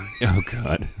ammosexuals. Oh,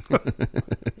 God.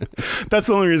 That's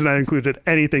the only reason I included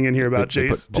anything in here about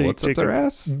Jace. Put bullets up their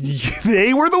ass?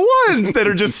 They were the ones that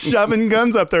are just shoving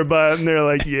guns up their butt, and they're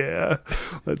like, yeah,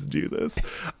 let's do this.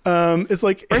 It's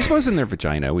like... I suppose in their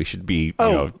vagina, we should be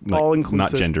all inclusive.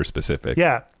 Not gender specific.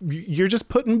 Yeah. You're just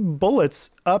putting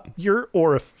bullets up your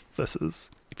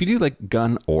orifices. If you do like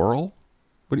gun oral,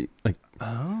 what do you like?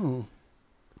 Oh.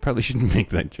 Probably shouldn't make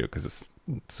that joke because it's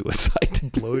suicide.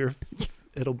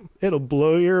 It'll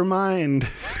blow your mind.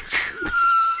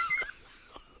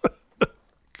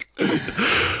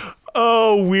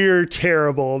 Oh, we're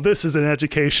terrible. This is an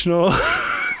educational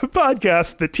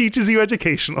podcast that teaches you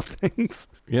educational things.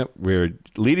 Yep, we're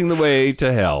leading the way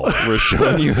to hell. We're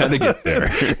showing you how to get there.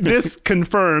 This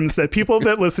confirms that people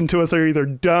that listen to us are either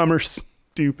dumb or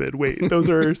stupid. Wait, those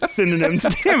are synonyms.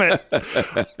 Damn it.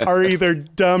 Are either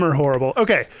dumb or horrible.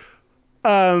 Okay.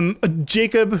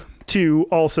 Jacob too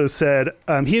also said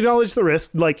he acknowledged the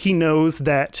risk. Like he knows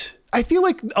that. I feel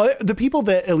like the people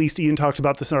that at least Ian talked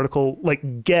about this article,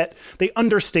 they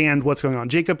understand what's going on.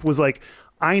 Jacob was like,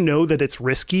 I know that it's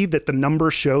risky, that the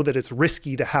numbers show that it's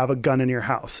risky to have a gun in your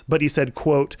house. But he said,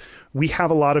 quote, we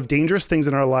have a lot of dangerous things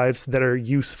in our lives that are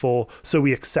useful, so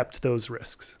we accept those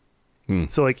risks.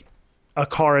 So like a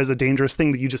car is a dangerous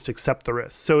thing that you just accept the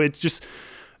risk. So it just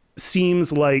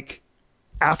seems like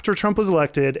after Trump was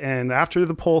elected and after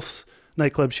the Pulse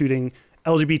nightclub shooting,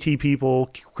 LGBT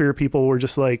people, queer people were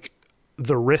just like,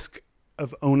 the risk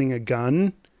of owning a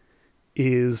gun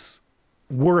is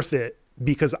worth it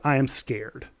because I am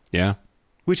scared. Yeah.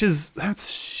 That's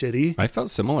shitty. I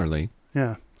felt similarly.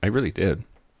 Yeah. I really did.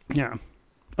 Yeah.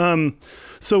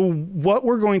 So what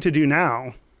we're going to do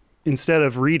now, instead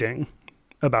of reading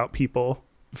about people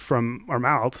from our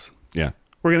mouths,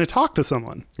 we're going to talk to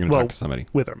someone. You're going to talk to somebody.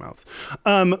 With our mouths.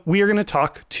 We are going to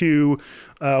talk to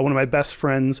one of my best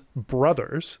friend's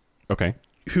brothers. Okay.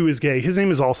 Who is gay. His name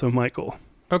is also Michael.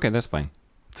 Okay, that's fine.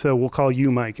 So we'll call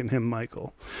you Mike and him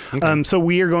Michael. Okay. So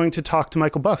we are going to talk to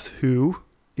Michael Buss, who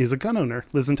is a gun owner,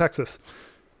 lives in Texas.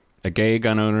 A gay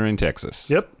gun owner in Texas.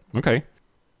 Yep. Okay.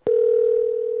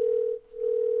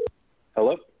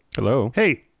 Hello?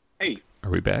 Hey. Hey.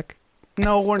 Are we back?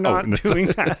 No, we're not doing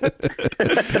that.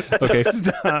 Okay. That's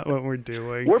not what we're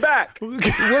doing. We're back. We're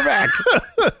back.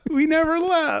 We never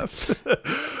left.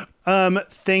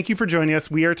 Thank you for joining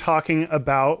us. We are talking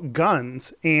about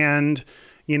guns. And,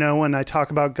 when I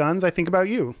talk about guns, I think about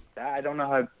you. I don't know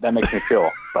how that makes me feel,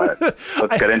 but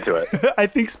let's get into it. I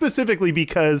think specifically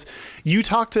because you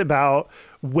talked about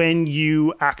when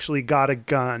you actually got a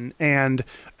gun, and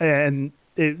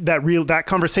that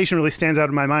conversation really stands out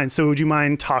in my mind. So would you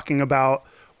mind talking about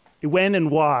when and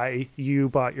why you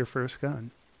bought your first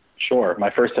gun? Sure. My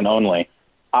first and only.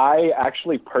 I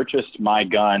actually purchased my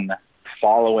gun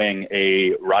following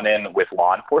a run-in with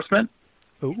law enforcement.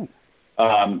 Ooh.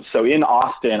 So in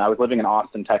Austin, I was living in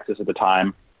Austin, Texas at the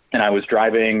time, and I was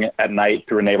driving at night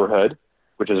through a neighborhood,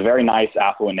 which is a very nice,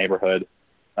 affluent neighborhood.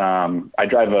 I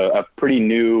drive a pretty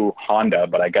new Honda,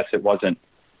 but I guess it wasn't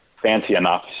fancy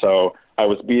enough. So I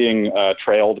was being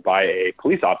trailed by a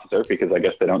police officer because I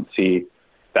guess they don't see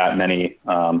that many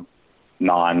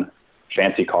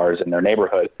non-fancy cars in their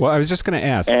neighborhood. Well, I was just going to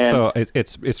ask. So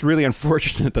it's really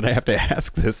unfortunate that I have to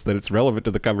ask this, that it's relevant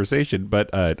to the conversation. But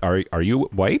are you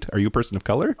white? Are you a person of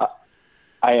color?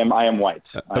 I am white.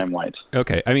 I am white.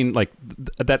 Okay. I mean,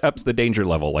 that ups the danger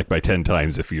level by 10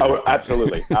 times if you. Oh,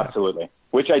 absolutely, absolutely.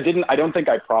 Which I don't think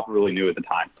I properly knew at the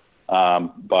time,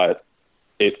 but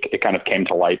it kind of came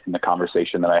to light in the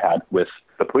conversation that I had with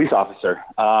the police officer.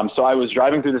 So I was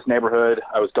driving through this neighborhood.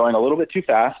 I was going a little bit too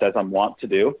fast, as I'm wont to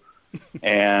do,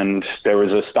 and there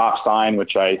was a stop sign,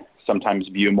 which I sometimes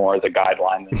view more as a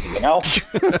guideline than anything else.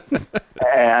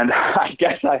 And I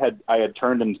guess I had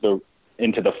turned into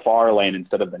the far lane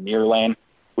instead of the near lane,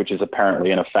 which is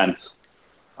apparently an offense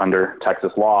under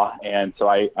Texas law. And so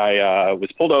I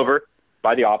was pulled over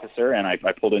by the officer, and I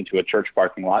pulled into a church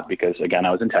parking lot because, again,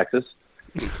 I was in Texas.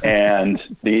 And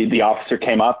the officer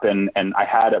came up, and I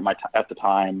had at the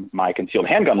time my concealed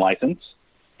handgun license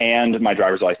and my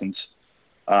driver's license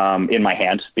in my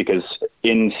hand, because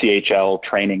in CHL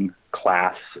training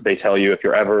class, they tell you if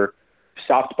you're ever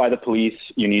stopped by the police,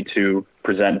 you need to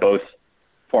present both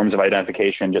forms of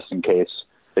identification just in case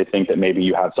they think that maybe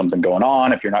you have something going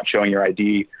on. If you're not showing your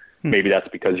ID, maybe that's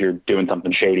because you're doing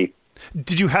something shady.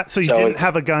 Did you didn't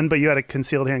have a gun, but you had a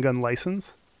concealed handgun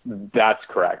license? That's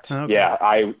correct. Okay. Yeah,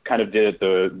 I kind of did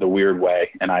it the weird way,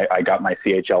 and I got my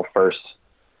CHL first,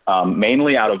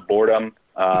 mainly out of boredom,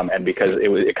 and because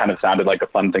it kind of sounded like a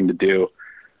fun thing to do.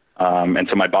 And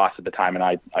so my boss at the time and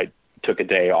I took a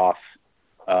day off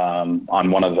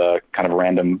on one of the kind of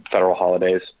random federal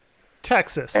holidays.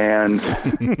 Texas. And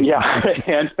yeah,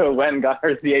 and went and got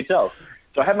our CHL.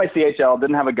 So I had my CHL,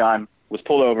 didn't have a gun, was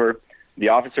pulled over. The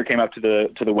officer came up to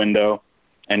the window,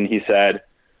 and he said,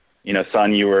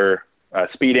 son, you were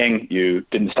speeding. You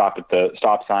didn't stop at the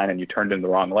stop sign, and you turned in the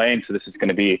wrong lane. So this is going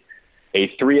to be a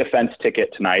 3-offense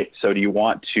ticket tonight. So do you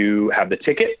want to have the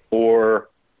ticket, or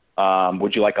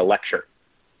would you like a lecture?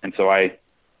 And so I,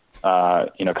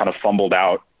 kind of fumbled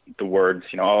out the words,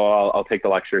 I'll take the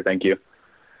lecture. Thank you.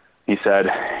 He said,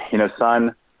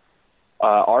 son,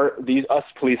 us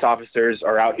police officers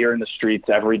are out here in the streets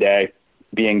every day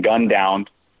being gunned down,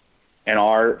 and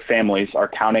our families are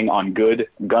counting on good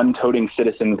gun-toting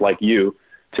citizens like you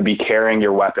to be carrying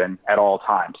your weapon at all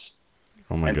times.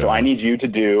 Oh my God. So I need you to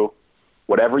do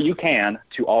whatever you can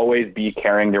to always be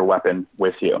carrying your weapon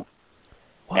with you.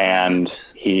 What? And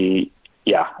I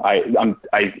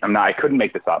couldn't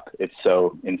make this up. It's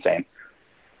so insane.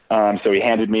 So he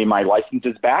handed me my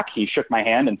licenses back. He shook my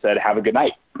hand and said, "Have a good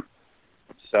night."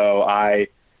 So I,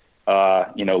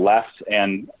 left,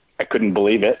 and I couldn't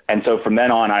believe it. And so from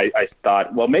then on, I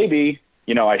thought, well, maybe,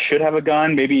 I should have a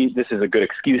gun. Maybe this is a good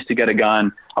excuse to get a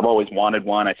gun. I've always wanted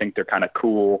one. I think they're kind of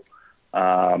cool.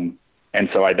 And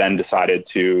so I then decided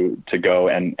to go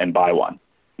and buy one,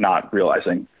 not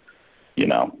realizing,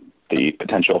 the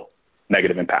potential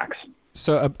negative impacts.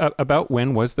 So about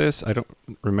when was this? I don't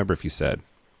remember if you said.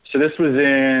 So this was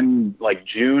in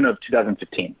June of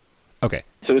 2015. Okay.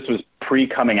 So this was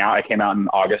pre-coming out. I came out in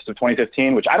August of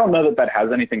 2015, which I don't know that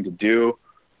has anything to do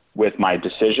with my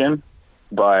decision,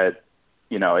 but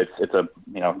it's a,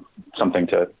 something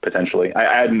to potentially,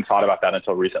 I hadn't thought about that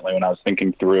until recently when I was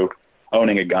thinking through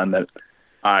owning a gun, that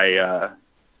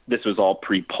this was all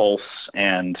pre-Pulse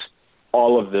and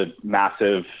all of the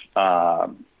massive,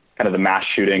 kind of the mass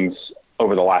shootings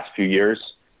over the last few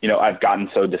years. I've gotten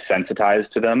so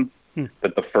desensitized to them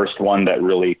that the first one that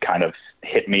really kind of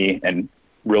hit me and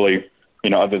really,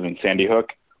 other than Sandy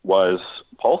Hook, was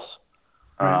Pulse.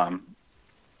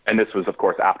 And this was, of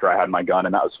course, after I had my gun.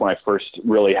 And that was when I first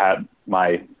really had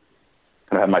my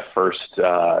first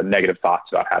negative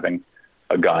thoughts about having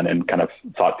a gun, and kind of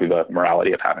thought through the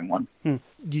morality of having one.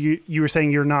 You were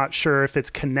saying you're not sure if it's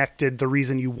connected. The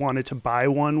reason you wanted to buy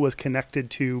one was connected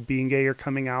to being gay or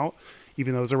coming out,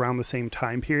 even though it was around the same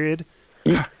time period.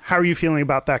 How are you feeling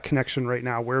about that connection right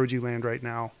now? Where would you land right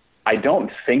now? I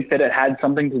don't think that it had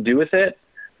something to do with it,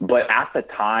 but at the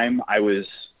time I was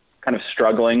kind of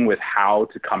struggling with how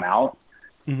to come out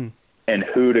and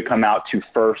who to come out to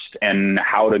first and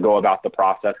how to go about the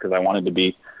process, because I wanted to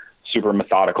be super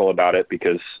methodical about it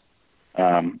because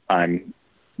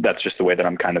that's just the way that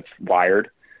I'm kind of wired.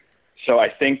 So I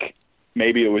think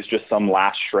maybe it was just some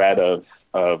last shred of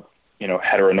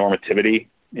heteronormativity,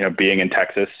 being in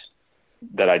Texas,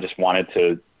 that I just wanted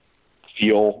to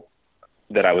feel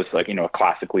that I was like, a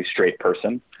classically straight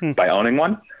person by owning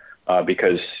one,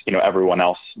 because, everyone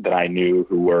else that I knew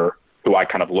who I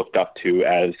kind of looked up to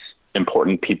as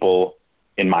important people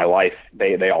in my life,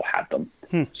 they all had them.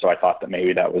 So I thought that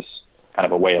maybe that was kind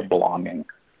of a way of belonging.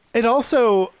 It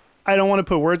also, I don't want to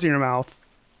put words in your mouth,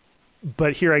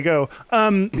 but here I go.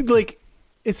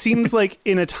 It seems like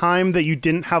in a time that you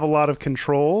didn't have a lot of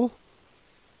control,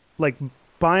 like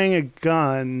buying a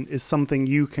gun is something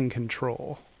you can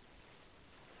control.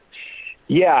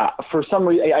 Yeah, for some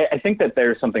reason, I think that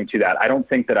there's something to that. I don't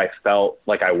think that I felt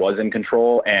like I was in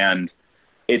control, and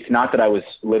it's not that I was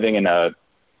living in a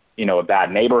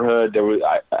bad neighborhood.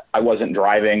 I wasn't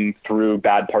driving through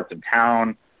bad parts of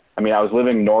town. I mean, I was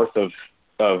living north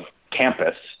of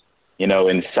campus,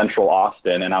 in central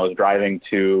Austin, and I was driving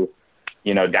to,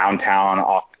 downtown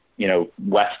off,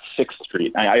 West 6th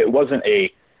Street. It wasn't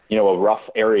a rough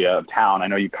area of town. I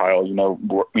know you, Kyle,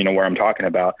 where I'm talking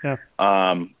about. Yeah.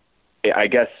 I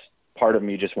guess part of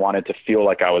me just wanted to feel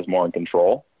like I was more in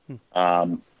control.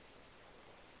 But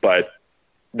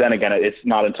then again, it's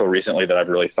not until recently that I've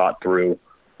really thought through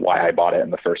why I bought it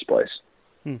in the first place.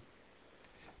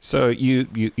 So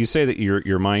you say that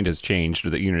your mind has changed, or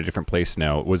that you're in a different place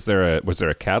now. Was there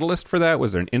a catalyst for that?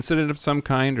 Was there an incident of some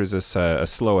kind, or is this a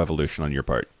slow evolution on your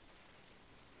part?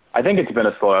 I think it's been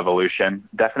a slow evolution.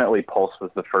 Definitely Pulse was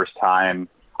the first time.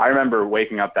 I remember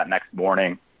waking up that next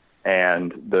morning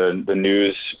and the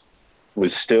news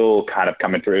was still kind of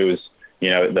coming through. It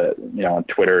was, on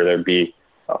Twitter, there'd be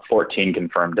 14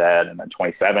 confirmed dead and then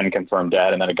 27 confirmed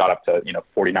dead. And then it got up to,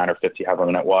 49 or 50,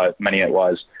 however many it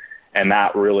was. And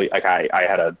that really, like, I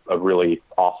had a really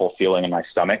awful feeling in my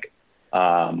stomach.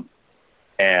 And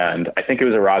I think it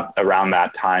was around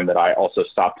that time that I also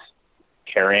stopped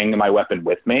carrying my weapon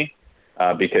with me,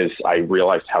 because I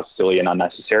realized how silly and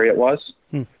unnecessary it was.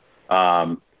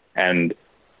 And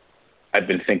I've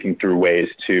been thinking through ways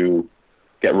to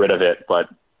get rid of it, but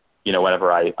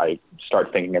whenever I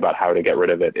start thinking about how to get rid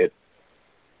of it,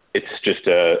 it's just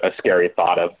a scary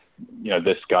thought of,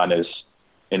 this gun is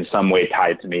in some way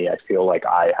tied to me. I feel like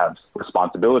I have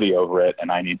responsibility over it,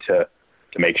 and I need to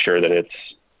make sure that it's,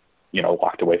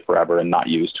 locked away forever and not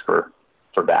used for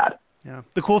bad. Yeah.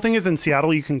 The cool thing is in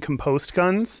Seattle, you can compost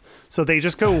guns. So they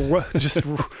just go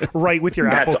right with your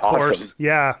Apple course. Awesome.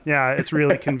 Yeah. It's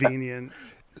really convenient.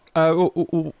 We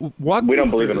don't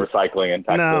believe in recycling in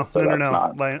Texas. No.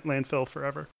 Not... Landfill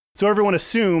forever. So everyone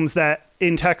assumes that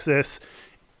in Texas,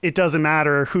 it doesn't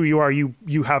matter who you are. You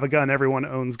have a gun. Everyone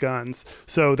owns guns.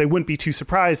 So they wouldn't be too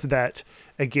surprised that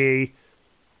a gay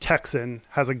Texan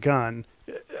has a gun.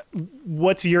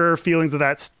 What's your feelings of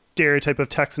that stereotype of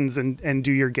Texans, and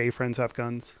do your gay friends have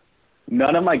guns?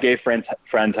 None of my gay friends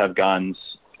have guns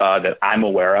that I'm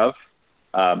aware of,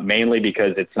 mainly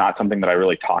because it's not something that I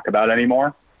really talk about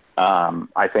anymore.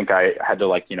 I think I had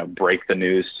to break the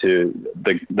news to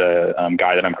the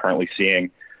guy that I'm currently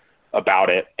seeing about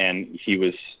it, and he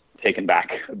was taken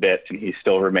back a bit, and he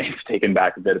still remains taken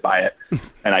back a bit by it.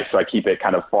 And so I keep it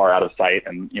kind of far out of sight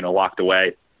and locked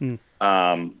away. You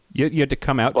had to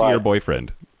come out to your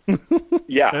boyfriend.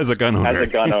 Yeah, as a gun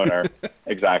owner.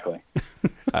 Exactly.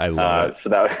 I love it. So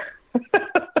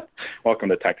that welcome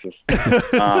to Texas.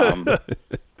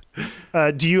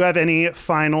 Do you have any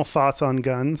final thoughts on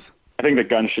guns? I think that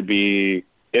guns should be,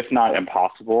 if not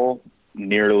impossible,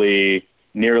 nearly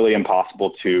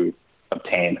impossible to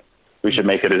obtain. We should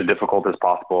make it as difficult as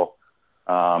possible.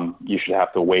 You should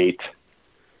have to wait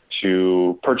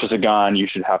to purchase a gun. You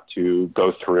should have to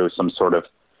go through some sort of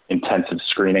intensive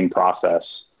screening process.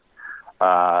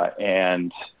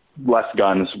 And less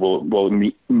guns will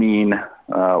mean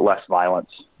less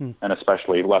violence, and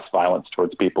especially less violence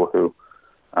towards people who,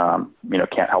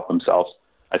 can't help themselves.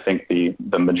 I think the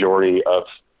majority of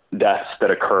deaths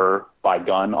that occur by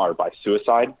gun are by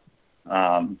suicide.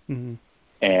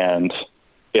 And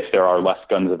if there are less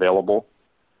guns available,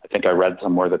 I think I read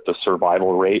somewhere that the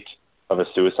survival rate of a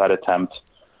suicide attempt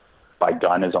by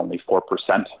gun is only 4%,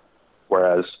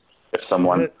 whereas if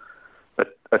someone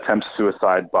attempts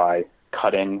suicide by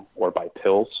cutting or by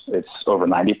pills, it's over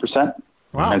 90%.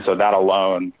 Wow. And so that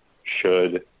alone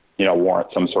should, warrant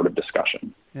some sort of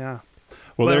discussion. Yeah.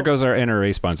 Well, there goes our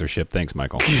NRA sponsorship. Thanks,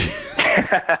 Michael.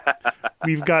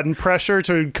 We've gotten pressure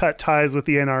to cut ties with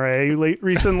the NRA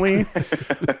recently.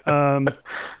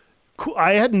 Cool.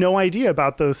 I had no idea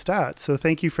about those stats, so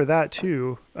thank you for that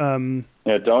too.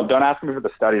 Yeah, don't ask me for the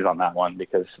studies on that one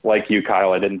because, like you,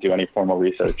 Kyle, I didn't do any formal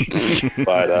research.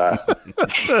 But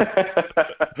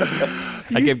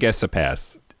I give guests a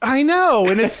pass. I know,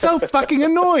 and it's so fucking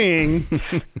annoying.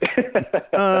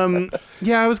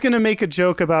 Yeah, I was going to make a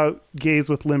joke about gays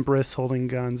with limp wrists holding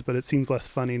guns, but it seems less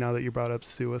funny now that you brought up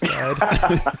suicide.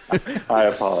 I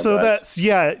apologize. So that's,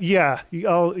 you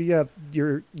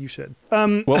should.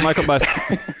 Well, Michael Bust,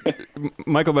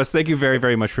 thank you very,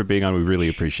 very much for being on. We really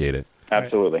appreciate it.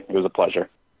 Absolutely. It was a pleasure.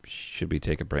 Should we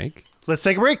take a break? Let's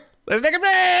take a break. Let's take a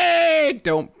break.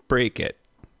 Don't break it.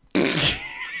 This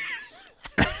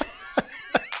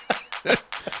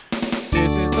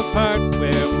is the part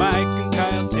where Mike and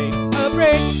Kyle take a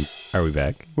break. Are we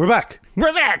back? We're back.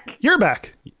 We're back. You're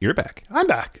back. You're back. I'm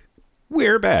back.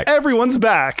 We're back. Everyone's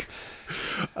back.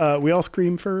 We all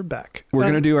scream for back. We're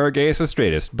going to do our gayest and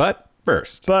straightest, but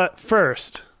first.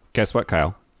 Guess what,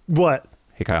 Kyle? What?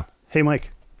 Hey, Kyle. Hey, Mike.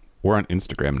 We're on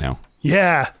Instagram now.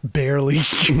 Yeah, barely.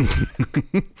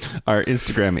 Our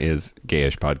Instagram is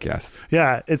Gayish Podcast.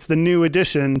 Yeah, it's the new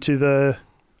addition to the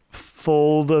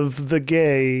fold of the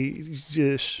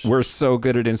gay-ish. We're so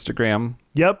good at Instagram.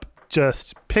 Yep,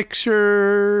 just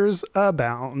pictures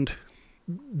abound.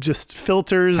 Just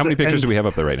filters. How many pictures do we have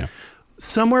up there right now?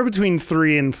 Somewhere between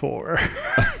 3 and 4.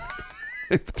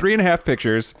 3.5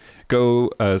 pictures.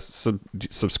 Go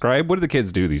subscribe. What do the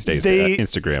kids do these days to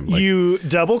Instagram? You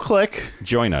double click.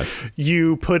 Join us.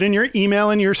 You put in your email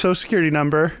and your social security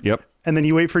number. Yep. And then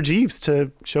you wait for Jeeves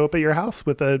to show up at your house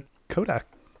with a Kodak.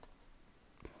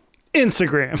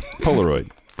 Instagram. Polaroid.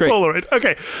 Great. Polaroid.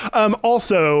 Okay.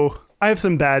 Also, I have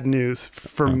some bad news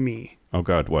for me. Oh,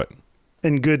 God. What?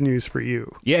 And good news for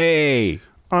you. Yay.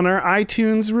 On our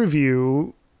iTunes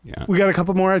review, we got a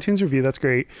couple more iTunes review. That's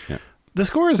great. Yeah. The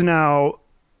score is now,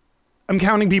 I'm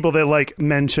counting people that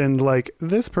mentioned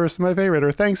this person my favorite,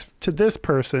 or thanks to this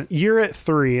person. You're at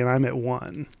 3 and I'm at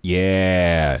 1.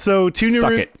 Yeah. So 2 new.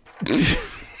 Suck it.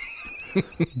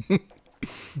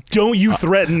 Don't you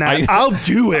threaten that. I'll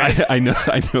do it. I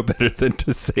know better than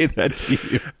to say that to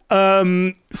you.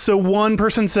 So one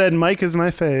person said, Mike is my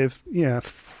fave. Yeah,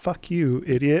 fuck you,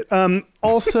 idiot.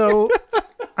 Also,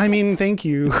 I mean, thank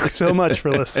you so much for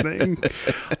listening.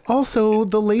 Also,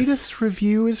 the latest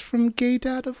review is from Gay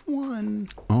Dad of One.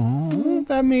 Oh.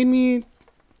 That made me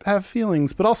have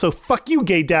feelings. But also, fuck you,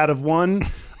 Gay Dad of One.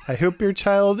 I hope your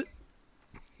child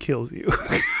kills you.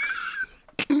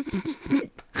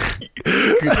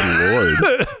 Good Lord.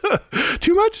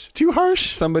 Too much? Too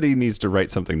harsh? Somebody needs to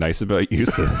write something nice about you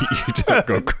so that you don't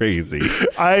go crazy.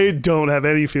 I don't have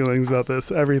any feelings about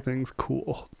this. Everything's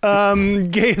cool.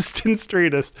 Gayest and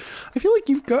straightest. I feel like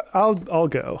you've got... I'll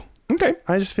go. Okay.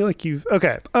 I just feel like you've...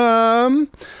 Okay.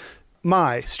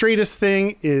 My straightest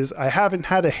thing is I haven't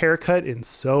had a haircut in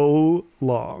so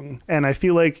long. And I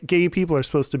feel like gay people are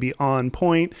supposed to be on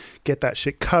point, get that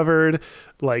shit covered.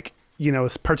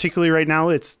 Particularly right now,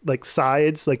 it's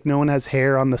sides, no one has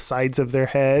hair on the sides of their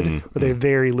head, or they have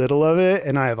very little of it,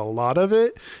 and I have a lot of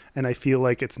it, and I feel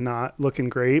like it's not looking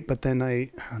great, but then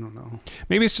I don't know.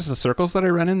 Maybe it's just the circles that I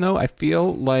run in, though. I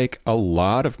feel like a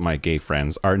lot of my gay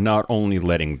friends are not only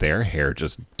letting their hair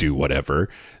just do whatever,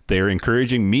 they're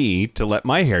encouraging me to let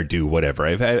my hair do whatever.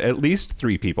 I've had at least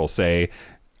 3 people say,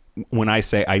 when I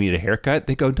say I need a haircut,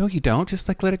 they go, no, you don't, just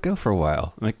let it go for a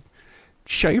while. I'm like,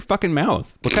 shut your fucking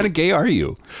mouth. What kind of gay are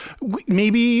you?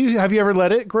 Maybe, have you ever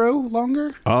let it grow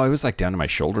longer? Oh, it was down to my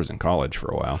shoulders in college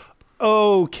for a while.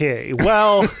 Okay,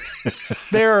 well,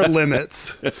 there are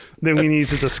limits that we need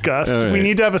to discuss. Right. We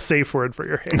need to have a safe word for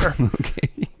your hair.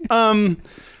 Okay.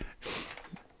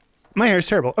 My hair is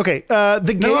terrible. Okay, No,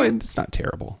 it's not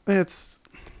terrible. It's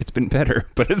been better,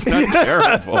 but it's not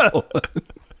terrible.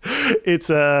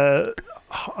 It's a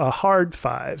hard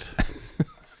 5.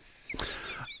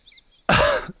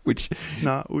 Which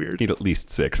not weird. Need at least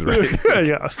 6, right?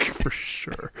 Yeah, for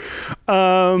sure.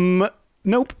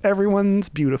 Nope, everyone's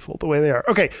beautiful the way they are.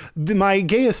 Okay, my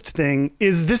gayest thing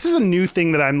is, this is a new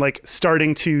thing that I'm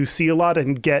starting to see a lot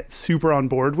and get super on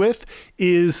board with,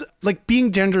 is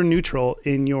being gender neutral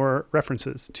in your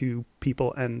references to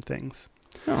people and things.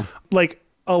 Oh.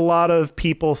 A lot of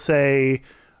people say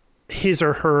his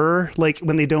or her,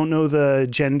 when they don't know the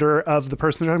gender of the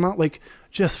person they're talking about,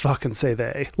 just fucking say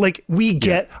they. We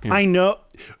get, yeah. I know,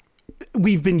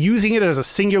 we've been using it as a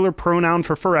singular pronoun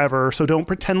for forever, so don't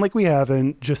pretend like we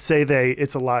haven't. Just say they.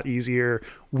 It's a lot easier.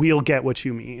 We'll get what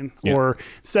you mean. Yeah. Or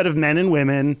instead of men and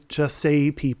women, just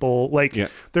say people. Like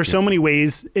there's so many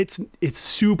ways. It's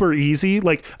super easy.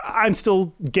 Like I'm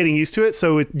still getting used to it,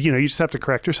 so you just have to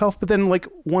correct yourself. But then like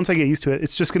once I get used to it,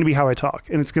 it's just going to be how I talk,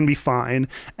 and it's going to be fine.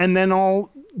 And then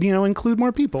I'll include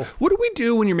more people. What do we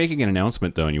do when you're making an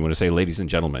announcement though, and you want to say ladies and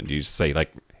gentlemen? Do you just say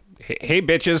like, hey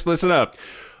bitches, listen up?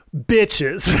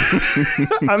 Bitches.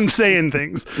 I'm saying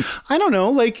things. I don't know.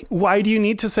 Like, why do you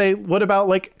need to say, what about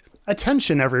like,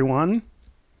 attention, everyone?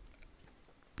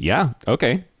 Yeah.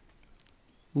 Okay.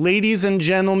 Ladies and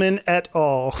gentlemen et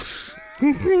al.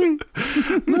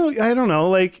 No, I don't know.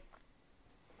 Like,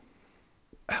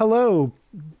 hello,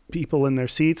 people in their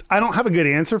seats. I don't have a good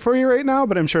answer for you right now,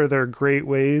 but I'm sure there are great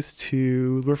ways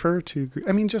to refer to.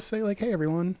 I mean, just say like, hey,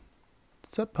 everyone.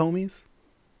 What's up, homies?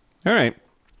 All right.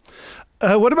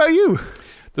 What about you?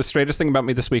 The straightest thing about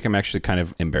me this week, I'm actually kind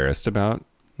of embarrassed about.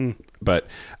 But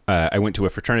I went to a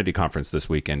fraternity conference this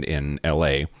weekend in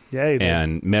LA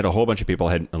and met a whole bunch of people.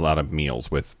 Had a lot of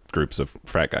meals with groups of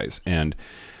frat guys. And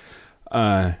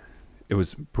it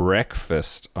was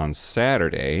breakfast on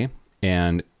Saturday.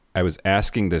 And I was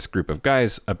asking this group of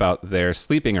guys about their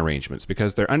sleeping arrangements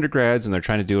because they're undergrads and they're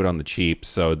trying to do it on the cheap.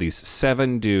 So these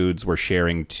 7 dudes were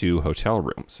sharing 2 hotel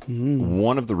rooms.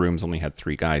 One of the rooms only had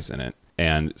 3 guys in it.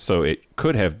 And so it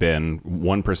could have been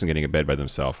 1 person getting a bed by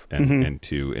themselves and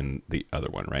 2 in the other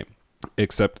one, right?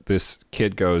 Except this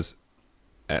kid goes,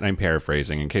 and I'm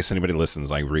paraphrasing. In case anybody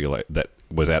listens, I realize that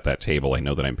was at that table. I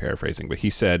know that I'm paraphrasing. But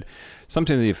he said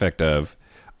something to the effect of,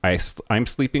 I'm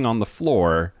sleeping on the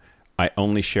floor. I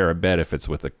only share a bed if it's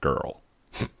with a girl.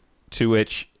 To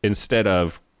which, instead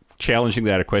of challenging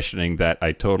that or questioning that,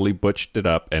 I totally butched it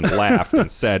up and laughed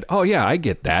and said, oh, yeah, I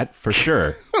get that for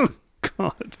sure.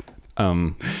 God.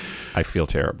 I feel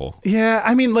terrible. Yeah,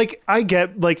 I mean, like, I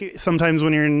get, like, sometimes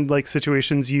when you're in, like,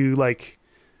 situations you, like,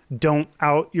 don't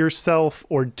out yourself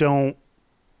or don't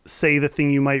say the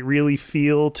thing you might really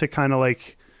feel to kind of,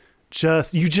 like,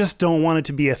 you just don't want it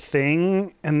to be a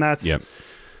thing. And that's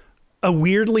a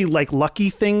weirdly, like,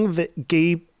 lucky thing that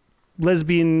gay,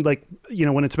 lesbian, like,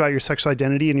 when it's about your sexual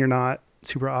identity and you're not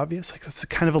super obvious, like, that's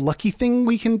kind of a lucky thing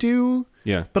we can do.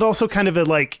 Yeah. But also kind of a,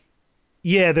 like,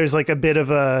 there's like a bit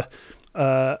of a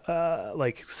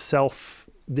like self.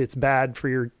 It's bad for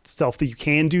yourself that you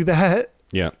can do that.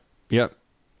 Yeah, yeah.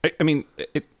 I mean,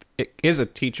 it is a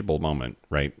teachable moment,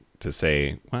 right? To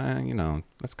say, well,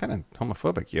 that's kind of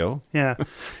homophobic, yo. Yeah,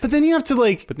 but then you have to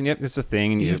like. But then it's a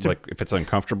thing, and you have to, like, if it's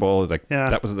uncomfortable, like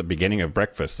that was at the beginning of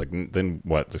breakfast. Like, then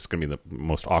what? It's gonna be the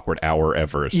most awkward hour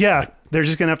ever. Yeah, like, they're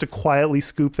just gonna have to quietly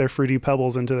scoop their Fruity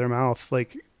Pebbles into their mouth,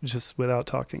 like, just without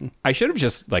talking. I should have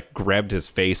just like grabbed his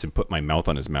face and put my mouth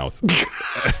on his mouth.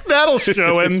 That'll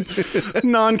show him.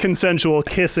 Non-consensual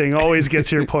kissing always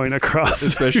gets your point across.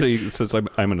 Especially since I'm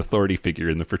an authority figure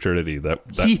in the fraternity. That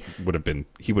he would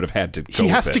have had to go. He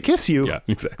has to kiss you. Yeah,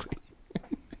 exactly.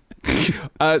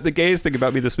 The gayest thing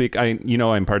about me this week,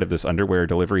 I'm part of this underwear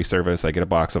delivery service. I get a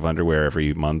box of underwear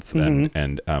every month,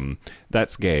 and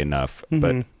that's gay enough.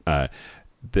 But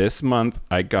this month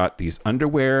I got these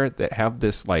underwear that have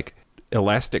this like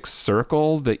elastic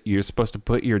circle that you're supposed to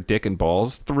put your dick and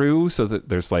balls through, so that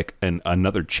there's like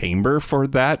another chamber for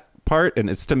that part, and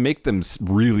it's to make them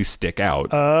really stick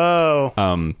out.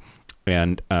 Oh.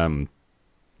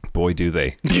 Boy, do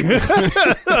they. Did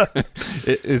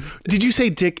you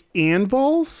say dick and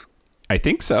balls? I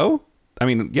think so. I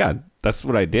mean, yeah, that's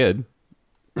what I did.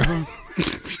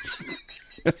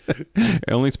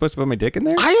 Only supposed to put my dick in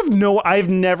there? I've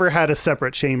never had a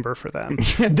separate chamber for them.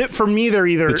 For me, they're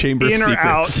either the chamber in or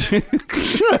out.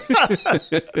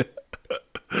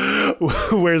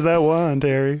 Where's that wand,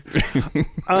 Harry?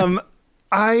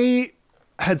 I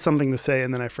had something to say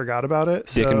and then I forgot about it.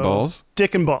 Dick and balls?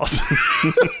 Dick and balls.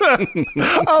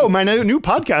 Oh, my new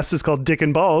podcast is called Dick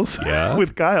and Balls. Yeah.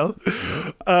 With Kyle.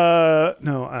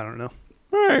 No, I don't know.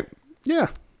 All right. Yeah.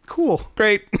 Cool.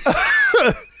 Great.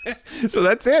 So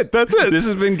that's it. That's it. This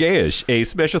has been Gayish. A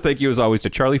special thank you as always to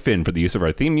Charlie Finn for the use of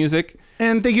our theme music.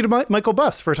 And thank you to Michael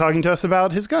Buss for talking to us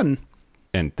about his gun.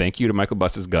 And thank you to Michael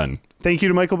Buss's gun. Thank you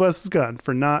to Michael Buss's gun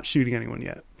for not shooting anyone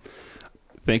yet.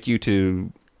 Thank you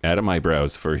to Adam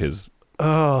Eyebrows for his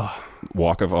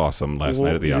walk of awesome last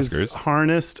night at the Oscars. His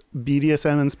harnessed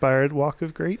BDSM-inspired walk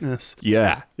of greatness.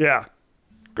 Yeah. Yeah.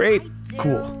 Great.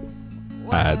 Cool.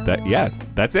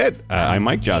 That's it. I'm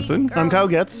Mike Johnson. I'm Kyle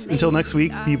Getz. Until next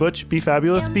week, be butch, be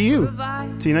fabulous, be you.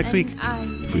 See you next week.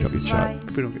 If we don't get shot.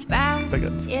 If we don't get shot. Bye,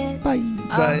 Getz. Bye.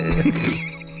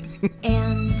 Bye.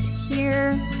 And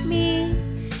hear me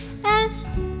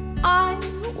as I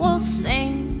will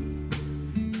sing.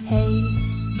 Hey,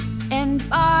 and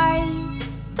by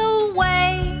the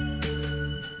way,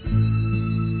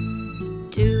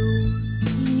 do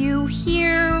you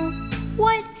hear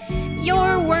what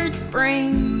your words bring?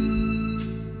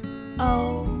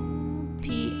 Oh,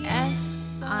 P.S.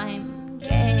 I'm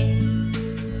gay-ish.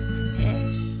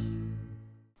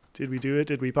 Did we do it?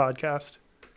 Did we podcast?